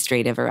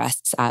administrative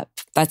arrests up.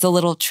 That's a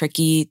little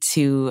tricky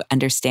to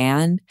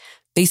understand.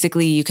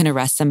 Basically, you can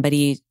arrest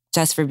somebody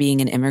just for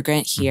being an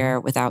immigrant here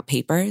without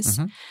papers.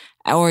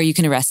 Or you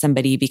can arrest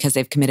somebody because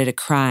they've committed a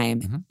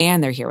crime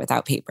and they're here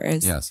without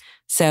papers. Yes.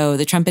 So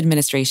the Trump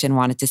administration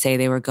wanted to say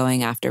they were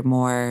going after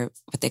more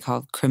what they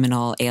call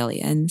criminal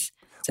aliens.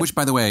 So, which,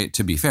 by the way,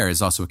 to be fair,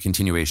 is also a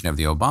continuation of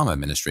the Obama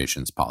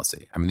administration's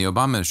policy. I mean, the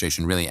Obama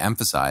administration really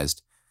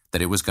emphasized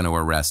that it was going to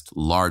arrest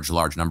large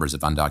numbers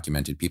of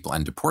undocumented people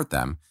and deport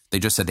them. They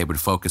just said they would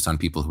focus on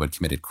people who had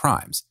committed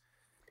crimes.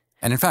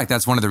 And in fact,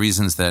 that's one of the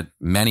reasons that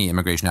many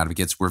immigration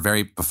advocates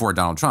before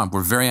Donald Trump,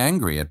 were very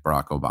angry at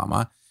Barack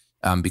Obama.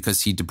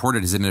 Because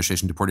his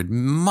administration deported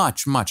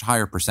much, much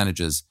higher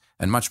percentages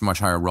and much, much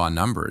higher raw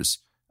numbers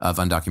of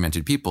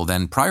undocumented people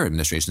than prior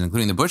administrations,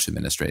 including the Bush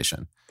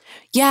administration.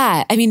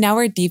 Yeah. I mean, now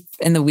we're deep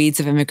in the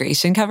weeds of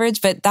immigration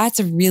coverage, but that's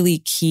a really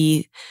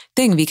key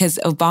thing because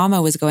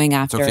Obama was going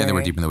after... It's okay that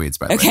we're deep in the weeds,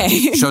 by the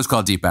way. The show's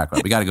called Deep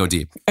Background. We got to go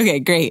deep.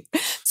 Okay, great.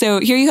 So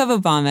here you have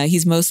Obama.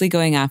 He's mostly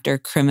going after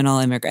criminal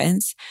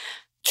immigrants.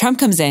 Trump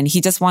comes in. He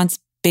just wants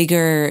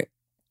bigger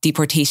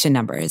deportation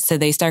numbers. So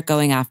they start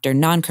going after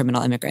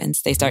non-criminal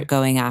immigrants. They start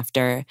going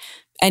after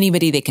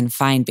anybody they can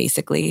find,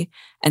 basically.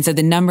 And so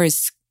the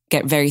numbers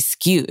get very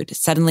skewed.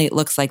 Suddenly it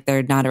looks like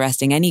they're not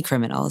arresting any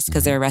criminals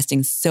because they're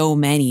arresting so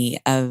many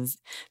of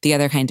the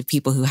other kind of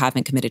people who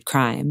haven't committed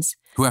crimes.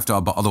 Who have to,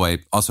 all the way,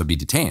 also be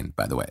detained,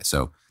 by the way.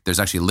 So there's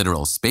actually a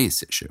literal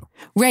space issue.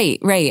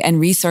 Right. And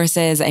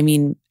resources. I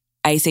mean,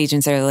 ICE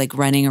agents are like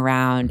running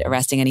around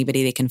arresting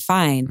anybody they can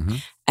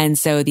find. And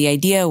so the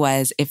idea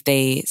was if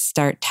they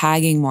start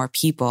tagging more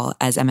people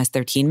as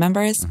MS-13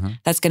 members,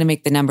 that's going to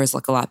make the numbers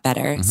look a lot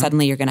better.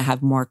 Suddenly you're going to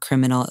have more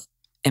criminal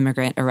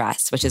immigrant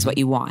arrests, which is what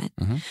you want.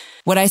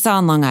 What I saw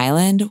on Long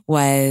Island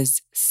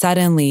was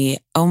suddenly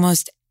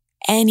almost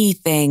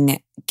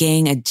anything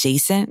gang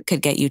adjacent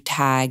could get you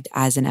tagged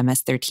as an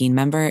MS-13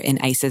 member in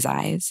ICE's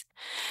eyes.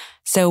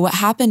 So what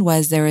happened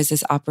was there was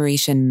this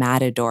Operation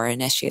Matador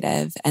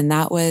initiative, and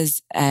that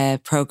was a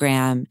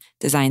program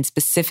designed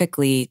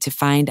specifically to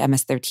find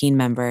MS-13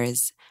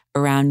 members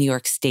around New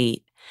York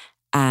State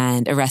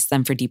and arrest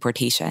them for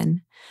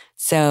deportation.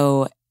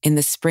 So in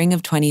the spring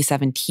of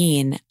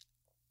 2017,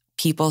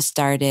 people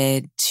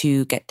started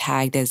to get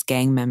tagged as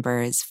gang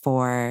members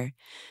for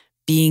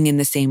being in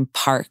the same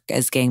park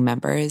as gang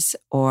members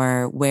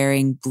or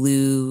wearing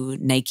blue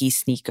Nike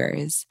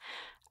sneakers.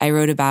 I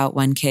wrote about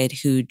one kid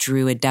who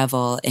drew a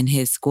devil in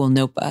his school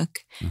notebook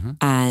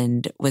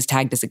and was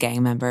tagged as a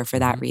gang member for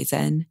that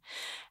reason.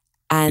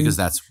 And because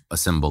that's a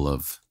symbol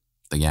of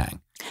the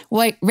gang.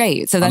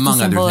 Right. So that's a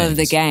symbol of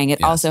the gang.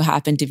 It also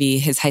happened to be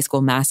his high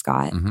school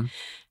mascot.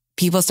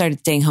 People started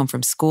staying home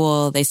from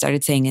school. They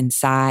started staying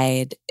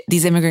inside.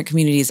 These immigrant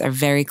communities are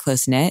very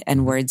close-knit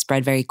and word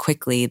spread very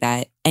quickly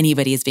that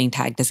anybody is being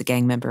tagged as a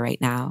gang member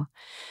right now.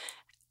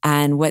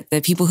 And what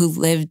the people who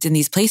lived in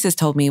these places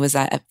told me was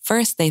that at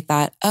first they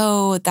thought,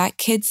 oh, that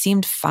kid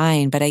seemed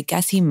fine, but I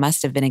guess he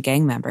must have been a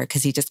gang member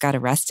because he just got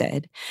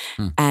arrested.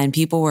 And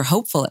people were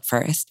hopeful at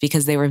first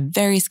because they were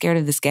very scared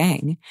of this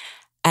gang.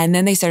 And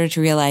then they started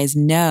to realize,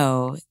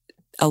 no,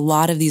 a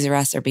lot of these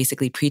arrests are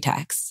basically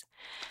pretexts.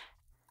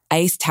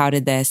 ICE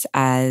touted this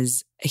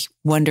as a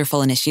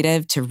wonderful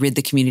initiative to rid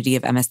the community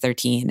of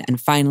MS-13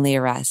 and finally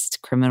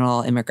arrest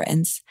criminal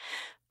immigrants.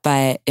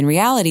 But in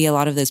reality, a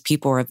lot of those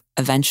people were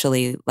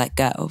eventually let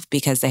go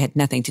because they had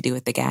nothing to do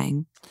with the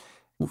gang.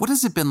 What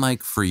has it been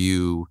like for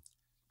you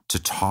to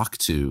talk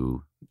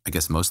to, I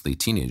guess, mostly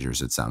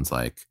teenagers, it sounds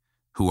like,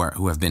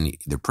 who have been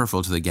either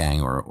peripheral to the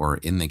gang or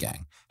in the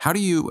gang?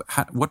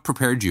 What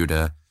prepared you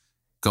to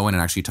go in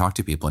and actually talk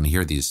to people and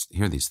hear these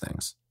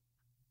things?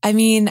 I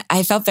mean,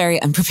 I felt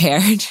very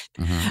unprepared.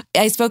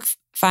 I spoke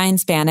fine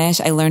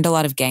Spanish. I learned a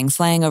lot of gang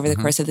slang over the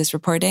course of this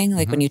reporting.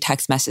 Like when you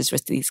text message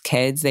with these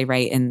kids, they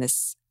write in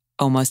this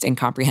almost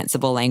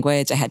incomprehensible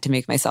language. I had to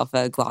make myself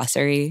a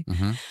glossary.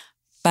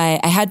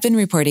 But I had been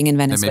reporting in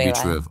Venezuela. That may be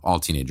true of all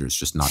teenagers,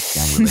 just not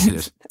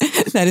gang-related.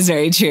 That is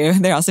very true.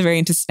 They're also very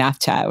into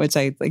Snapchat, which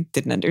I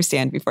didn't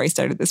understand before I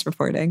started this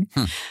reporting.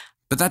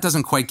 But that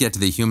doesn't quite get to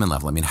the human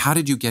level. I mean, how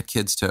did you get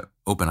kids to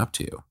open up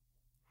to you?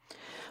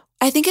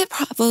 I think it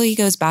probably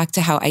goes back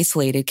to how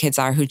isolated kids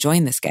are who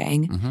join this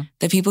gang.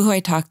 The people who I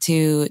talked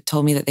to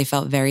told me that they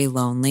felt very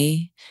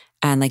lonely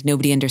and like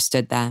nobody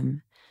understood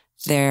them.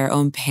 Their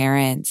own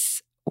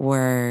parents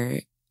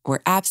were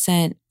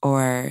absent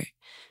or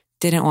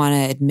didn't want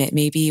to admit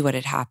maybe what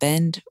had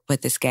happened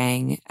with this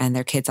gang and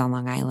their kids on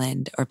Long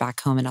Island or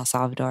back home in El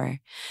Salvador.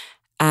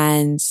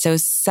 And so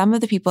some of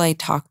the people I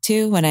talked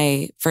to when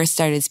I first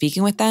started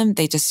speaking with them,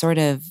 they just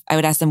I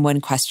would ask them one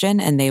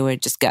question and they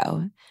would just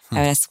go. I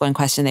would ask one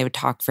question, they would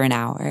talk for an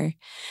hour.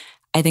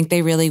 I think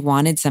they really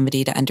wanted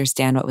somebody to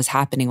understand what was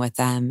happening with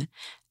them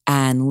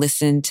and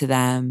listen to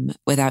them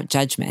without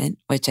judgment,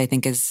 which I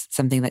think is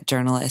something that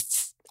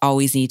journalists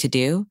always need to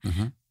do.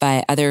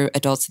 But other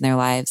adults in their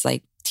lives,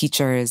 like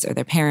teachers or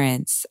their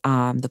parents,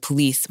 the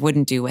police,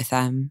 wouldn't do with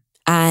them.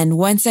 And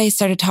once I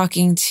started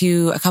talking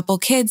to a couple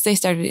kids, they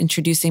started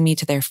introducing me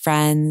to their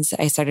friends.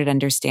 I started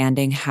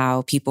understanding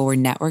how people were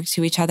networked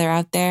to each other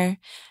out there.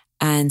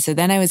 And so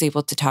then I was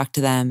able to talk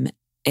to them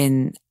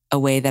in a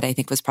way that I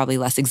think was probably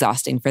less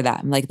exhausting for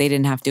them. Like they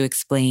didn't have to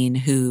explain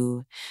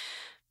who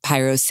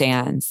Pyro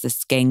Sands,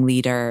 this gang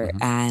leader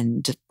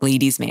and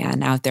ladies'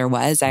 man out there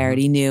was. I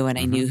already knew, and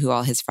I knew who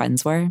all his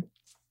friends were.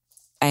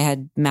 I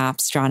had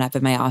maps drawn up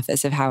in my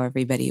office of how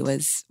everybody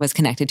was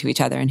connected to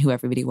each other and who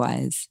everybody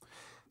was.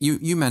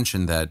 You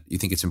mentioned that you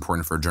think it's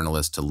important for a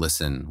journalist to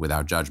listen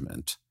without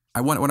judgment.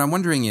 What I'm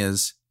wondering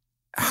is,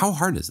 how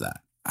hard is that?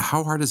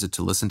 How hard is it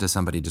to listen to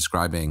somebody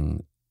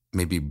describing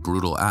maybe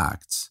brutal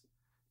acts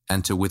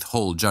and to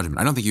withhold judgment?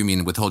 I don't think you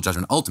mean withhold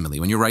judgment ultimately.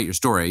 When you write your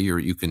story,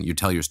 you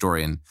tell your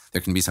story and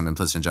there can be some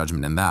implicit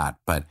judgment in that.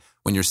 But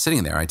when you're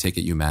sitting there, I take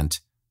it you meant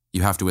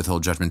you have to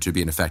withhold judgment to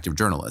be an effective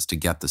journalist, to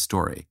get the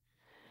story.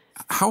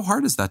 How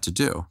hard is that to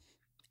do?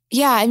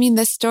 Yeah, I mean,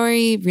 the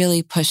story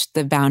really pushed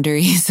the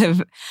boundaries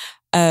of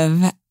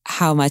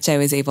how much I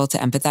was able to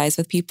empathize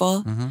with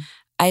people.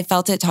 I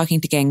felt it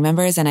talking to gang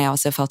members, and I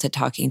also felt it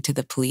talking to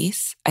the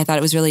police. I thought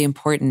it was really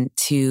important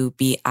to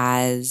be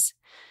as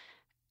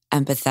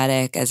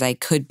empathetic as I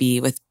could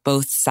be with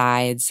both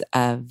sides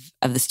of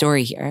the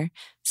story here.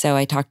 So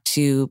I talked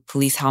to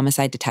police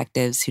homicide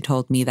detectives who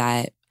told me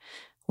that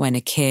when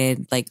a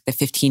kid, like the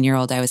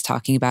 15-year-old I was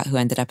talking about who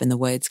ended up in the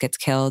woods, gets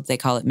killed, they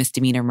call it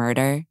misdemeanor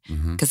murder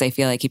because they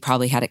feel like he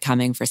probably had it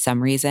coming for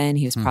some reason.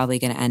 He was probably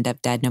going to end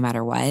up dead no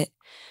matter what.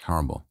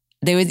 Horrible.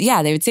 They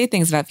would say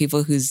things about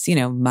people whose,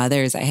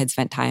 mothers I had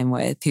spent time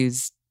with,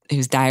 whose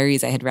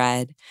diaries I had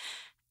read.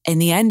 In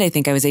the end, I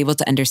think I was able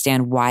to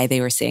understand why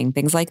they were saying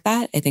things like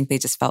that. I think they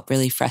just felt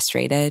really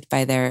frustrated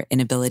by their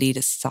inability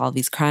to solve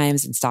these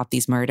crimes and stop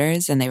these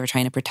murders. And they were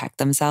trying to protect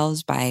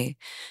themselves by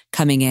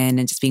coming in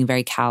and just being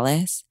very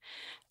callous.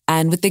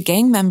 And with the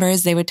gang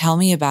members, they would tell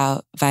me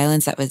about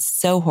violence that was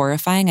so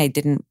horrifying. I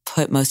didn't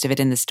put most of it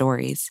in the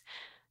stories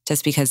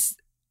just because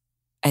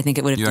I think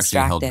it would have distracted.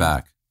 You actually held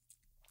back.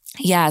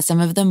 Yeah, some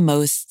of the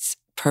most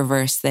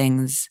perverse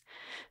things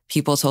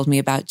people told me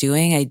about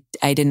doing,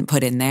 I didn't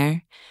put in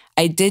there.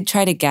 I did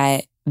try to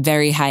get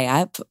very high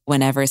up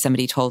whenever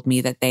somebody told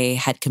me that they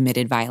had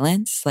committed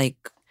violence. Like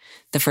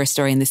the first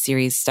story in the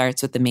series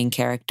starts with the main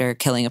character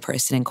killing a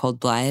person in cold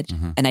blood.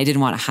 And I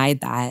didn't want to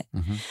hide that.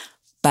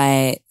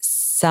 But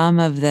some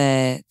of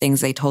the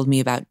things they told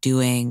me about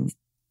doing,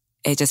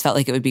 it just felt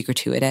like it would be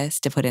gratuitous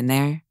to put in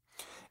there.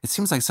 It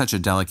seems like such a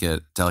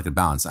delicate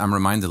balance. I'm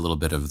reminded a little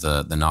bit of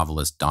the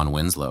novelist Don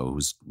Winslow,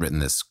 who's written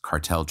this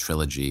Cartel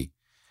trilogy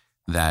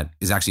that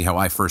is actually how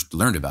I first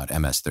learned about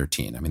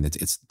MS-13. I mean,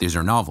 these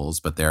are novels,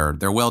 but they're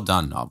well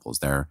done novels.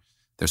 They're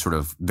sort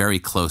of very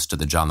close to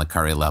the John le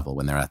Carré level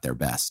when they're at their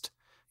best.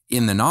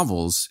 In the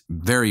novels,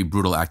 very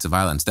brutal acts of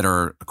violence that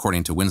are,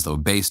 according to Winslow,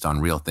 based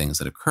on real things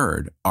that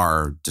occurred,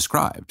 are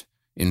described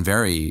in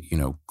very,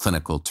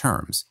 clinical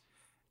terms.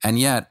 And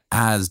yet,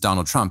 as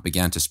Donald Trump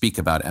began to speak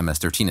about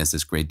MS-13 as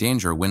this great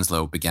danger,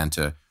 Winslow began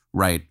to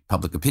write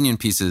public opinion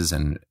pieces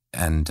and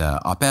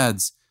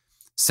op-eds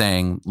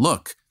saying,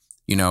 look,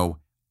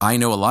 I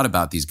know a lot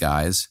about these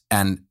guys,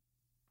 and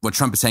what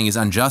Trump is saying is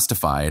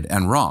unjustified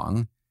and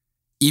wrong,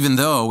 even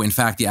though, in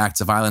fact, the acts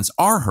of violence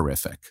are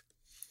horrific.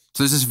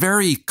 So there's this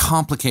very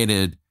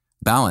complicated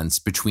balance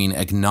between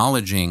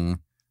acknowledging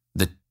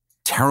the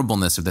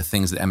terribleness of the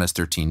things that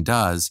MS-13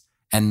 does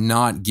and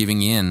not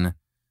giving in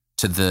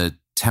to the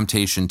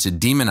temptation to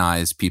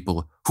demonize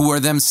people who are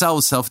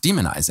themselves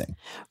self-demonizing.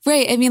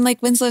 Right. I mean,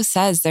 like Winslow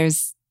says,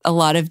 there's a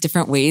lot of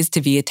different ways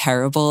to be a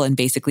terrible and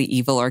basically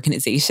evil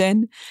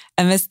organization.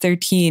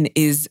 MS-13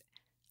 is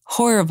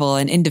horrible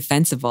and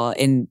indefensible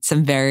in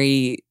some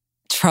very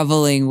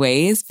troubling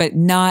ways, but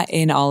not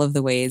in all of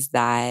the ways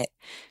that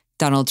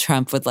Donald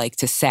Trump would like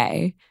to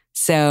say.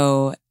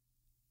 So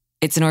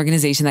it's an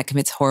organization that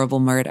commits horrible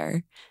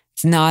murder.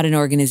 It's not an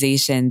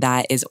organization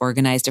that is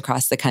organized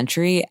across the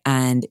country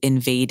and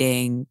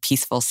invading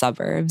peaceful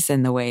suburbs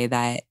in the way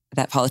that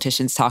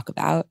politicians talk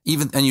about.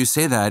 And you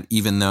say that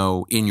even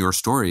though in your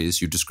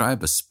stories you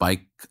describe a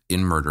spike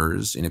in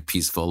murders in a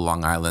peaceful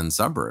Long Island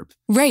suburb.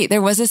 Right.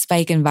 There was a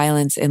spike in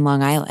violence in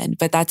Long Island,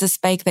 but that's a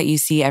spike that you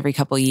see every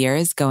couple of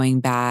years going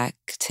back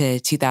to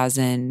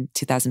 2000,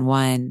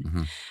 2001.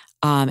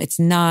 Mm-hmm. It's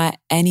not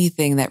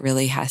anything that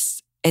really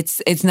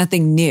it's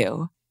nothing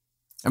new.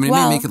 I mean, it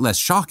may make it less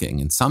shocking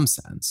in some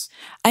sense.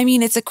 I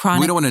mean, it's a chronic...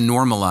 We don't want to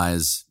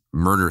normalize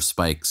murder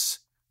spikes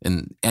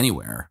in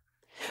anywhere.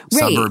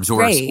 Right, suburbs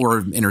or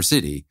inner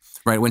city,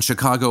 right? When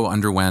Chicago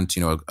underwent,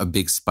 a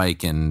big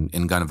spike in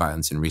gun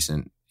violence in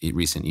recent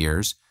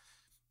years,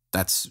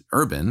 that's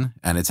urban,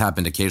 and it's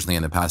happened occasionally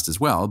in the past as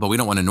well. But we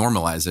don't want to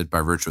normalize it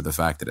by virtue of the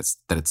fact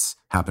that it's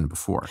happened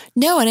before.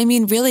 No, and I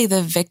mean, really,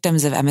 the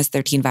victims of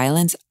MS-13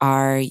 violence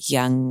are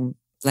young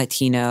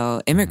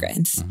Latino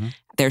immigrants. Mm-hmm.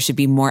 There should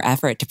be more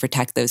effort to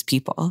protect those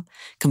people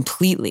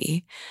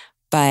completely.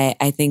 But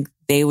I think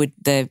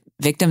the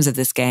victims of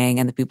this gang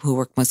and the people who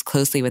work most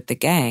closely with the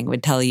gang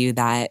would tell you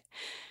that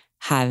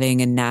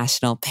having a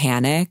national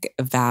panic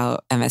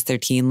about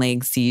MS-13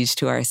 laying siege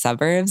to our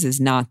suburbs is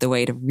not the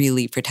way to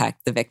really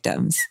protect the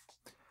victims.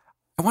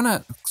 I want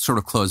to sort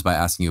of close by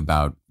asking you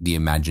about the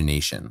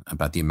imagination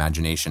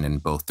in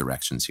both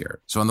directions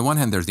here. So on the one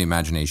hand, there's the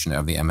imagination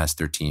of the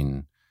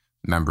MS-13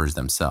 members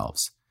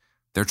themselves.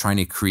 They're trying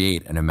to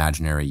create an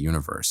imaginary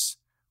universe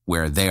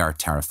where they are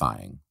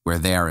terrifying, where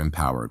they are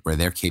empowered, where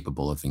they're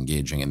capable of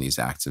engaging in these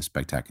acts of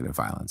spectacular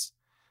violence.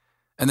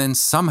 And then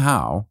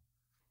somehow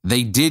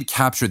they did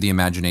capture the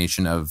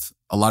imagination of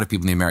a lot of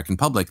people in the American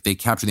public. They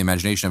captured the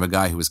imagination of a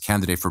guy who was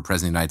candidate for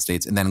president of the United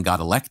States and then got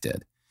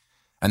elected.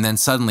 And then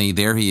suddenly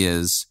there he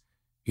is,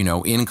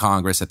 in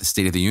Congress at the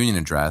State of the Union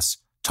address,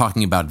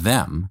 talking about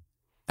them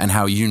and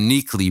how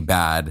uniquely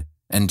bad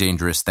and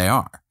dangerous they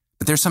are.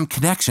 But there's some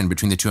connection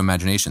between the two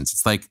imaginations.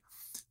 It's like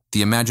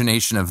the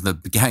imagination of the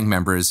gang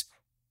members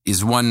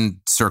is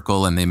one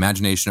circle and the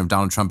imagination of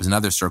Donald Trump is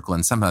another circle,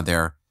 and somehow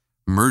they're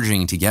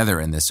merging together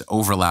in this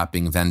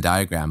overlapping Venn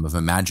diagram of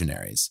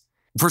imaginaries.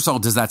 First of all,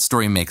 does that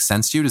story make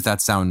sense to you? Does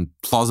that sound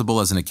plausible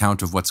as an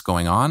account of what's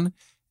going on?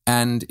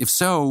 And if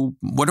so,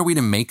 what are we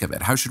to make of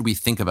it? How should we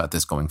think about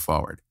this going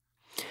forward?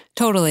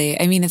 Totally.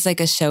 I mean, it's like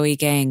a showy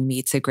gang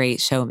meets a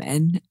great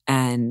showman,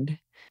 and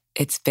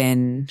it's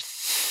been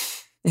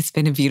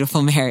a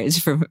beautiful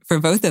marriage for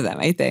both of them,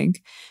 I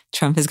think.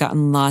 Trump has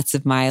gotten lots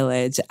of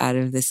mileage out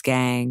of this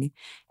gang,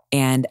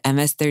 and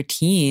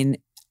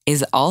MS-13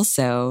 is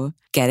also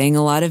getting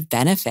a lot of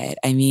benefit.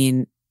 I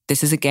mean,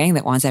 this is a gang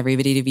that wants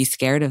everybody to be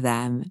scared of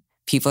them.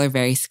 People are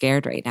very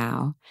scared right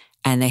now,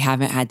 and they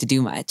haven't had to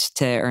do much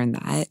to earn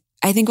that.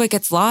 I think what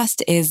gets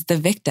lost is the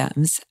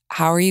victims.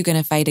 How are you going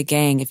to fight a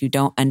gang if you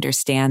don't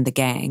understand the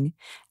gang?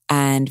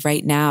 And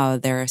right now,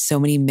 there are so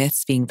many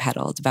myths being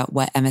peddled about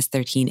what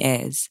MS-13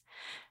 is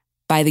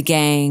by the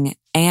gang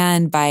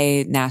and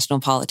by national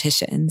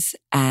politicians.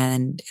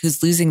 And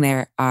who's losing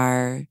there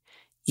are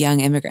young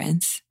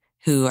immigrants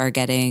who are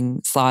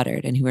getting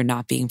slaughtered and who are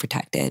not being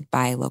protected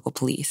by local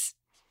police.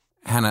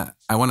 Hannah,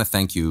 I want to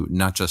thank you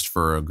not just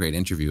for a great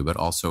interview, but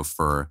also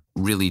for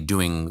really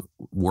doing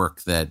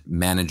work that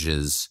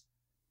manages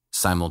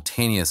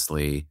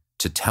simultaneously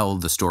to tell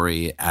the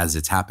story as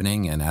it's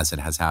happening and as it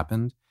has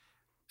happened,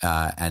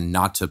 and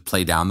not to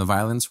play down the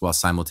violence while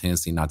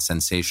simultaneously not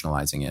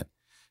sensationalizing it.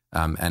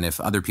 And if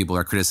other people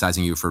are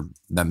criticizing you for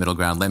that middle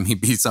ground, let me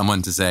be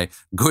someone to say,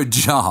 good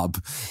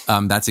job.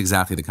 That's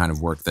exactly the kind of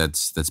work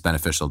that's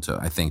beneficial to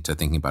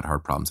thinking about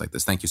hard problems like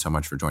this. Thank you so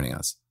much for joining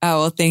us.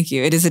 Oh, well, thank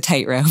you. It is a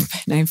tightrope,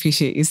 and I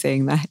appreciate you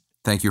saying that.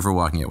 Thank you for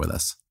walking it with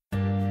us.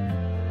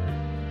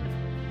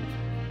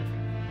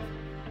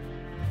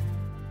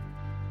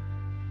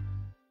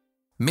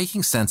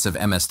 Making sense of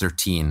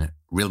MS-13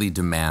 really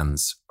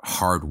demands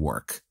hard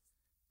work,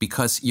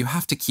 because you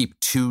have to keep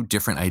two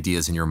different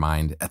ideas in your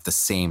mind at the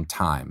same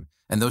time,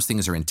 and those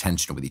things are in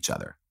tension with each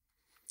other.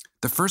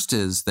 The first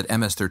is that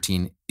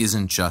MS-13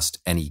 isn't just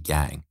any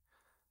gang.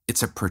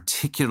 It's a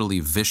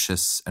particularly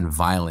vicious and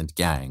violent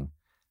gang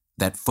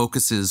that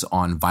focuses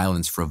on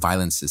violence for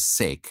violence's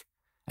sake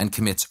and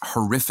commits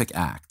horrific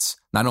acts,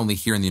 not only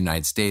here in the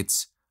United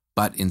States,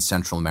 but in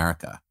Central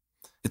America.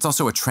 It's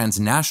also a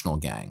transnational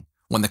gang,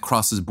 one that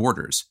crosses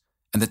borders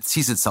and that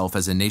sees itself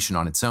as a nation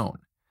on its own,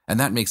 and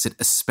that makes it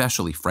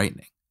especially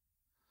frightening.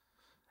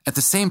 At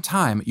the same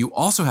time, you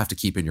also have to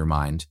keep in your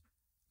mind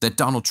that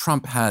Donald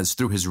Trump has,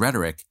 through his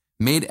rhetoric,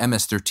 made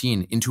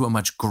MS-13 into a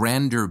much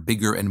grander,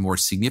 bigger, and more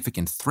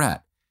significant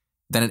threat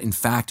than it in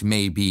fact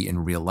may be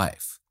in real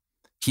life.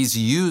 He's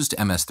used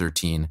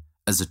MS-13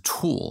 as a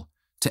tool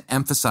to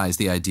emphasize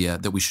the idea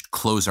that we should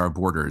close our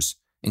borders,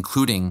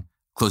 including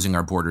closing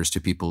our borders to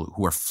people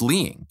who are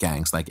fleeing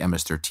gangs like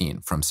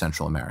MS-13 from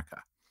Central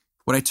America.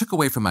 What I took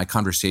away from my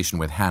conversation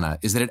with Hannah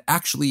is that it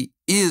actually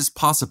is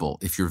possible,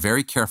 if you're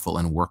very careful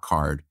and work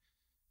hard,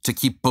 to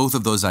keep both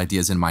of those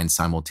ideas in mind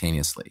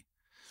simultaneously.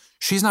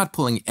 She's not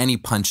pulling any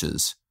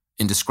punches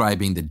in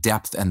describing the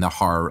depth and the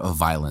horror of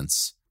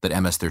violence that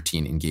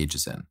MS-13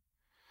 engages in.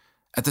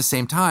 At the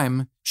same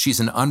time, she's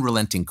an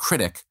unrelenting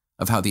critic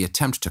of how the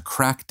attempt to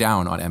crack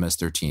down on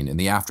MS-13 in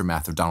the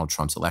aftermath of Donald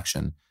Trump's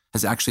election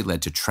has actually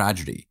led to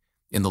tragedy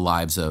in the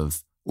lives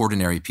of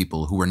ordinary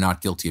people who were not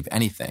guilty of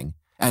anything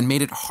and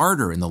made it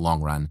harder in the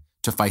long run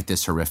to fight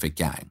this horrific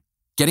gang.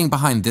 Getting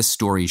behind this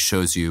story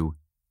shows you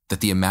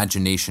that the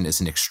imagination is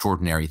an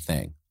extraordinary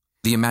thing.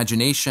 The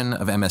imagination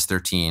of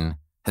MS-13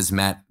 has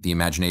met the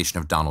imagination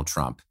of Donald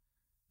Trump.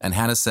 And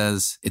Hannah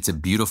says it's a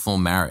beautiful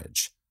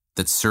marriage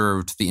that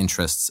served the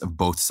interests of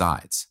both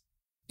sides.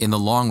 In the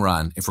long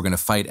run, if we're going to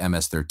fight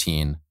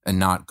MS-13 and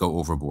not go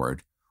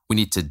overboard, we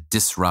need to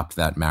disrupt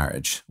that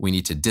marriage. We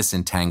need to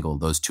disentangle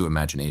those two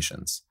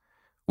imaginations.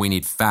 We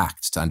need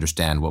facts to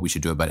understand what we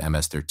should do about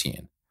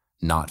MS-13,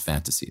 not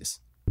fantasies.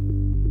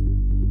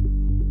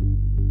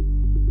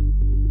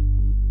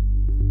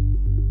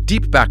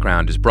 Deep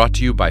Background is brought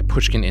to you by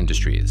Pushkin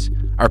Industries.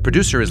 Our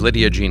producer is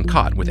Lydia Jean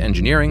Cott, with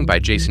engineering by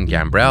Jason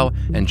Gambrell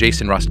and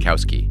Jason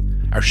Rostkowski.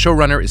 Our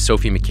showrunner is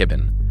Sophie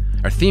McKibben.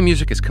 Our theme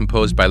music is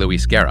composed by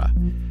Luis Guerra.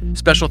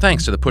 Special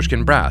thanks to the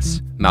Pushkin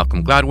Brass,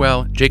 Malcolm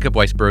Gladwell, Jacob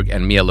Weisberg,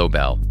 and Mia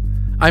Lobel.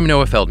 I'm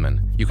Noah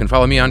Feldman. You can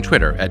follow me on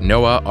Twitter at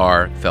Noah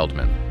R.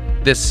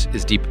 Feldman. This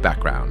is Deep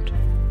Background.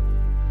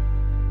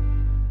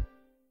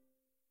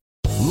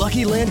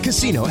 Lucky Land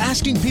Casino,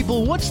 asking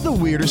people, what's the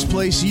weirdest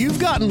place you've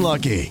gotten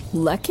lucky?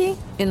 Lucky?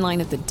 In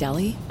line at the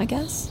deli, I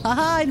guess?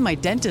 Aha, in my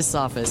dentist's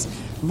office.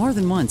 More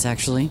than once,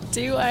 actually.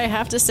 Do I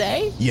have to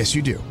say? Yes,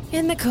 you do.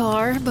 In the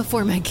car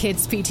before my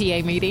kids'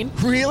 PTA meeting.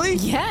 Really?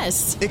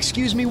 Yes.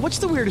 Excuse me, what's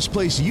the weirdest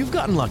place you've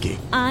gotten lucky?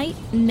 I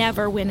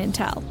never win and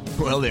tell.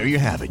 Well, there you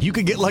have it. You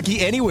can get lucky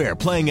anywhere,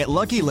 playing at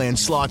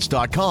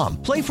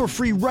LuckyLandSlots.com. Play for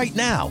free right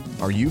now.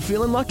 Are you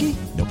feeling lucky?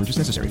 No purchase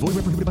necessary. Void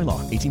where prohibited by law.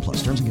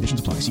 18+. Terms and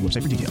conditions apply. See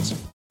website for details.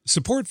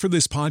 Support for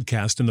this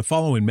podcast and the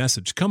following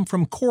message come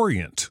from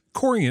Corient.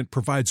 Corient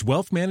provides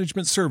wealth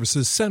management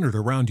services centered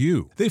around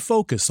you. They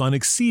focus on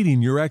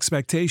exceeding your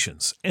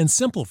expectations and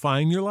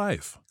simplifying your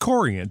life.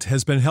 Corient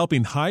has been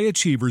helping high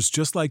achievers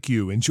just like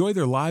you enjoy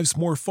their lives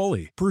more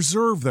fully,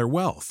 preserve their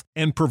wealth,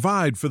 and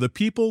provide for the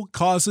people,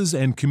 causes,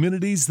 and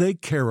communities they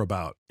care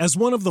about. As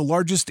one of the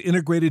largest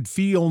integrated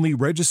fee-only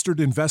registered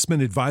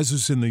investment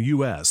advisors in the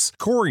U.S.,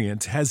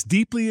 Corient has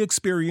deeply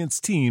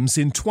experienced teams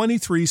in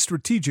 23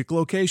 strategic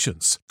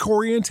locations.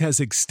 Corient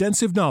has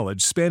extensive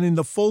knowledge spanning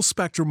the full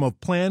spectrum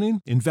of planning,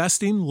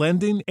 investing,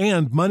 lending,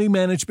 and money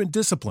management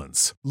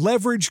disciplines.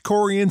 Leverage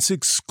Corient's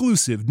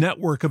exclusive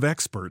network of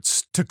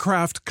experts to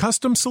craft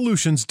custom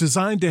solutions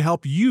designed to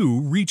help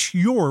you reach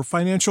your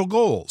financial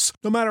goals,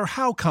 no matter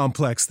how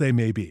complex they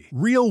may be.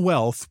 Real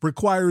wealth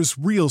requires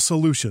real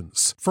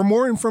solutions. For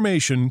more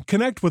information,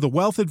 connect with a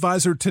wealth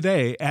advisor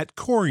today at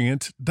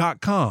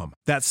Corient.com.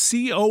 That's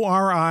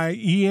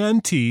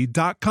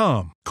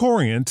Corient.com.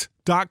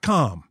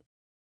 Corient.com.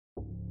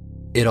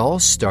 It all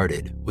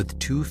started with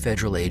two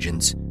federal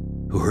agents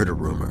who heard a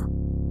rumor.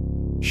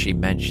 She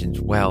mentioned,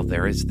 well,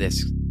 there is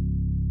this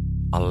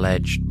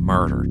alleged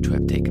murder to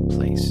have taken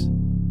place.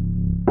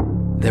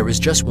 There was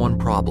just one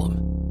problem.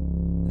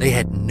 They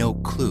had no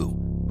clue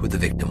who the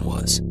victim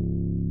was.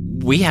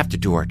 We have to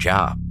do our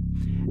job,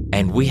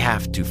 and we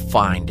have to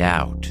find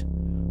out,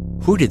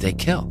 who did they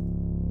kill?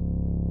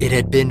 It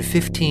had been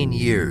 15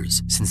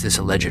 years since this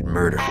alleged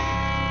murder.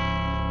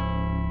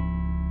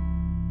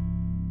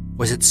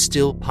 Was it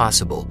still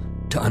possible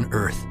to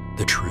unearth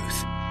the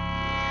truth?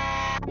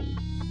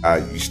 I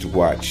used to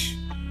watch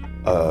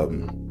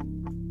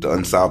the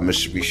Unsolved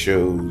Mystery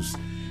shows,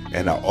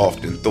 and I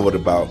often thought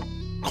about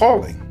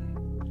calling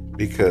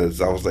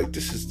because I was like,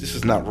 this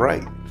is not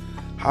right.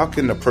 How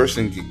can a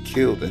person get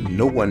killed and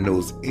no one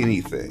knows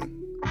anything?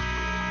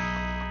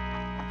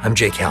 I'm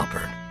Jake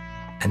Halpern,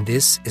 and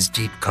this is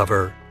Deep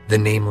Cover, The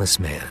Nameless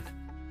Man.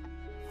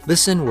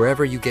 Listen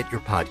wherever you get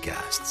your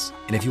podcasts.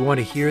 And if you want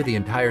to hear the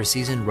entire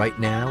season right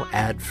now,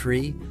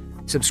 ad-free,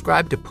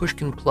 subscribe to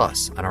Pushkin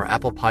Plus on our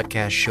Apple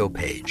Podcast show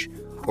page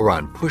or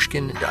on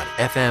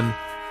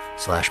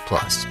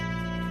pushkin.fm/plus.